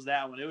sadder ones, was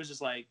that one. It was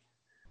just like,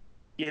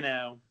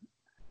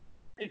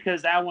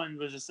 because that one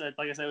was just,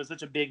 like I said, it was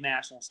such a big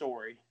national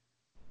story.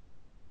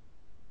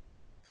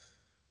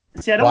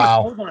 See, I don't want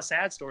to close on a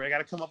sad story. I got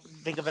to come up and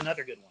think of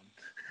another good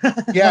one.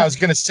 Yeah, I was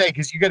gonna say,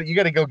 because you got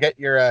to go get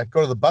your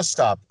go to the bus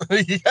stop.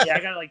 Yeah, I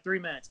got like 3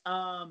 minutes.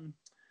 I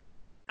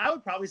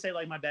would probably say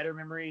like my better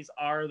memories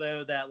are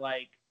though that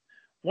like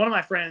one of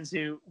my friends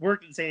who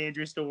worked at the St.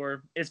 Andrews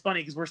store. It's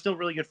funny because we're still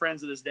really good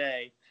friends to this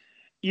day.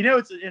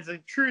 It's a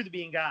truth of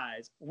being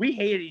guys. We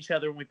hated each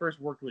other when we first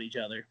worked with each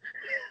other.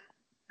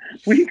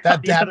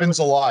 That happens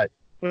a lot.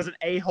 Was an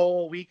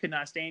a-hole. We could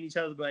not stand each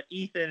other, but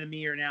Ethan and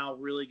me are now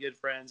really good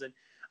friends, and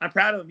I'm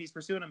proud of him. He's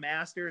pursuing a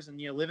master's and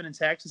living in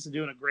Texas and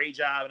doing a great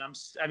job. And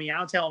I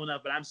don't tell him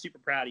enough, but I'm super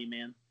proud of you,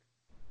 man.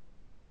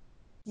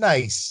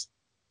 Nice.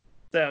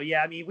 So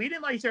yeah, I mean, we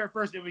didn't like each other at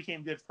first, but we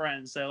became good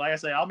friends. So like I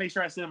say, I'll make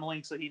sure I send him a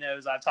link so he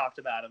knows I talked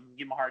about him.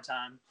 Give him a hard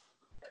time.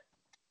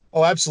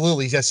 Oh,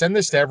 absolutely. Yeah, send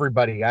this to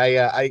everybody.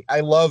 I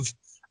love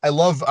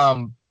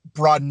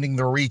broadening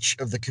the reach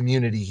of the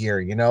community here,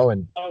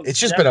 and Oh, it's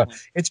just definitely.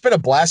 it's been a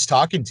blast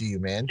talking to you,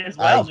 man. As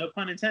well, no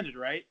pun intended,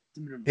 right?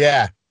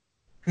 Yeah.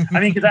 I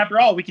mean, because after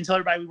all, we can tell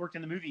everybody we worked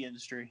in the movie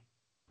industry.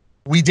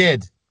 We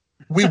did.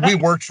 We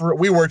worked for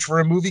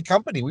a movie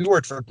company. We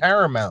worked for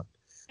Paramount.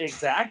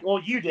 Exactly.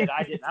 Well, you did.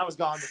 I didn't. I was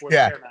gone before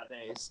Yeah. the Paramount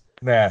days.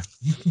 Yeah.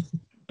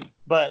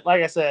 But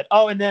like I said,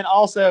 and then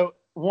also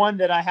one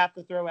that I have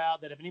to throw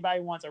out that if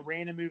anybody wants a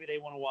random movie they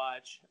want to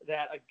watch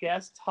that a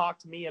guest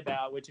talked to me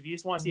about, which if you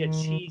just want to see a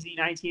cheesy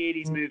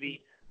 1980s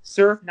movie,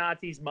 Surf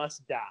Nazis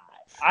Must Die.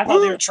 I thought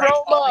they were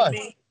pranking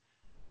me.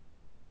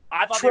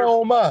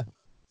 Trauma.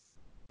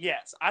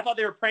 Yes, I thought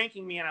they were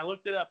pranking me, and I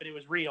looked it up, and it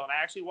was real. And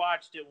I actually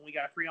watched it when we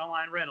got free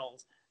online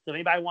rentals. So if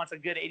anybody wants a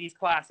good 80s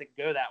classic,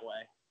 go that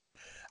way.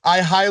 I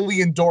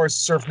highly endorse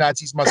Surf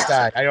Nazis Must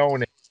Die. I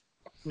own it.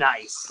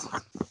 Nice.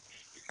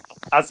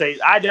 I'd say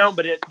I don't,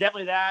 but it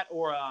definitely that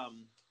or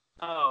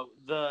not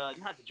the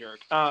jerk.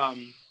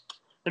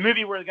 The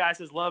movie where the guy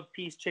says love,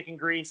 peace, chicken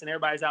grease, and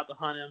everybody's out to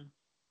hunt him.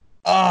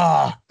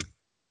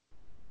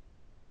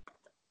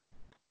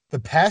 The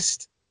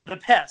Pest? The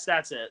Pest,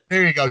 that's it.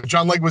 There you go.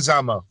 John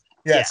Leguizamo.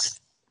 Yes. Yeah.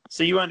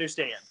 So you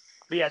understand.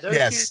 But yeah,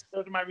 those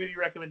are my movie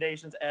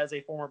recommendations as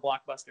a former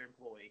Blockbuster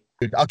employee.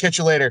 Dude, I'll catch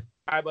you later.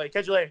 All right, buddy.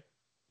 Catch you later.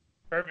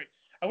 Perfect.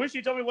 I wish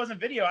you told me it wasn't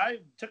video. I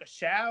took a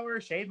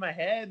shower, shaved my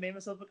head, made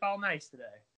myself look all nice today.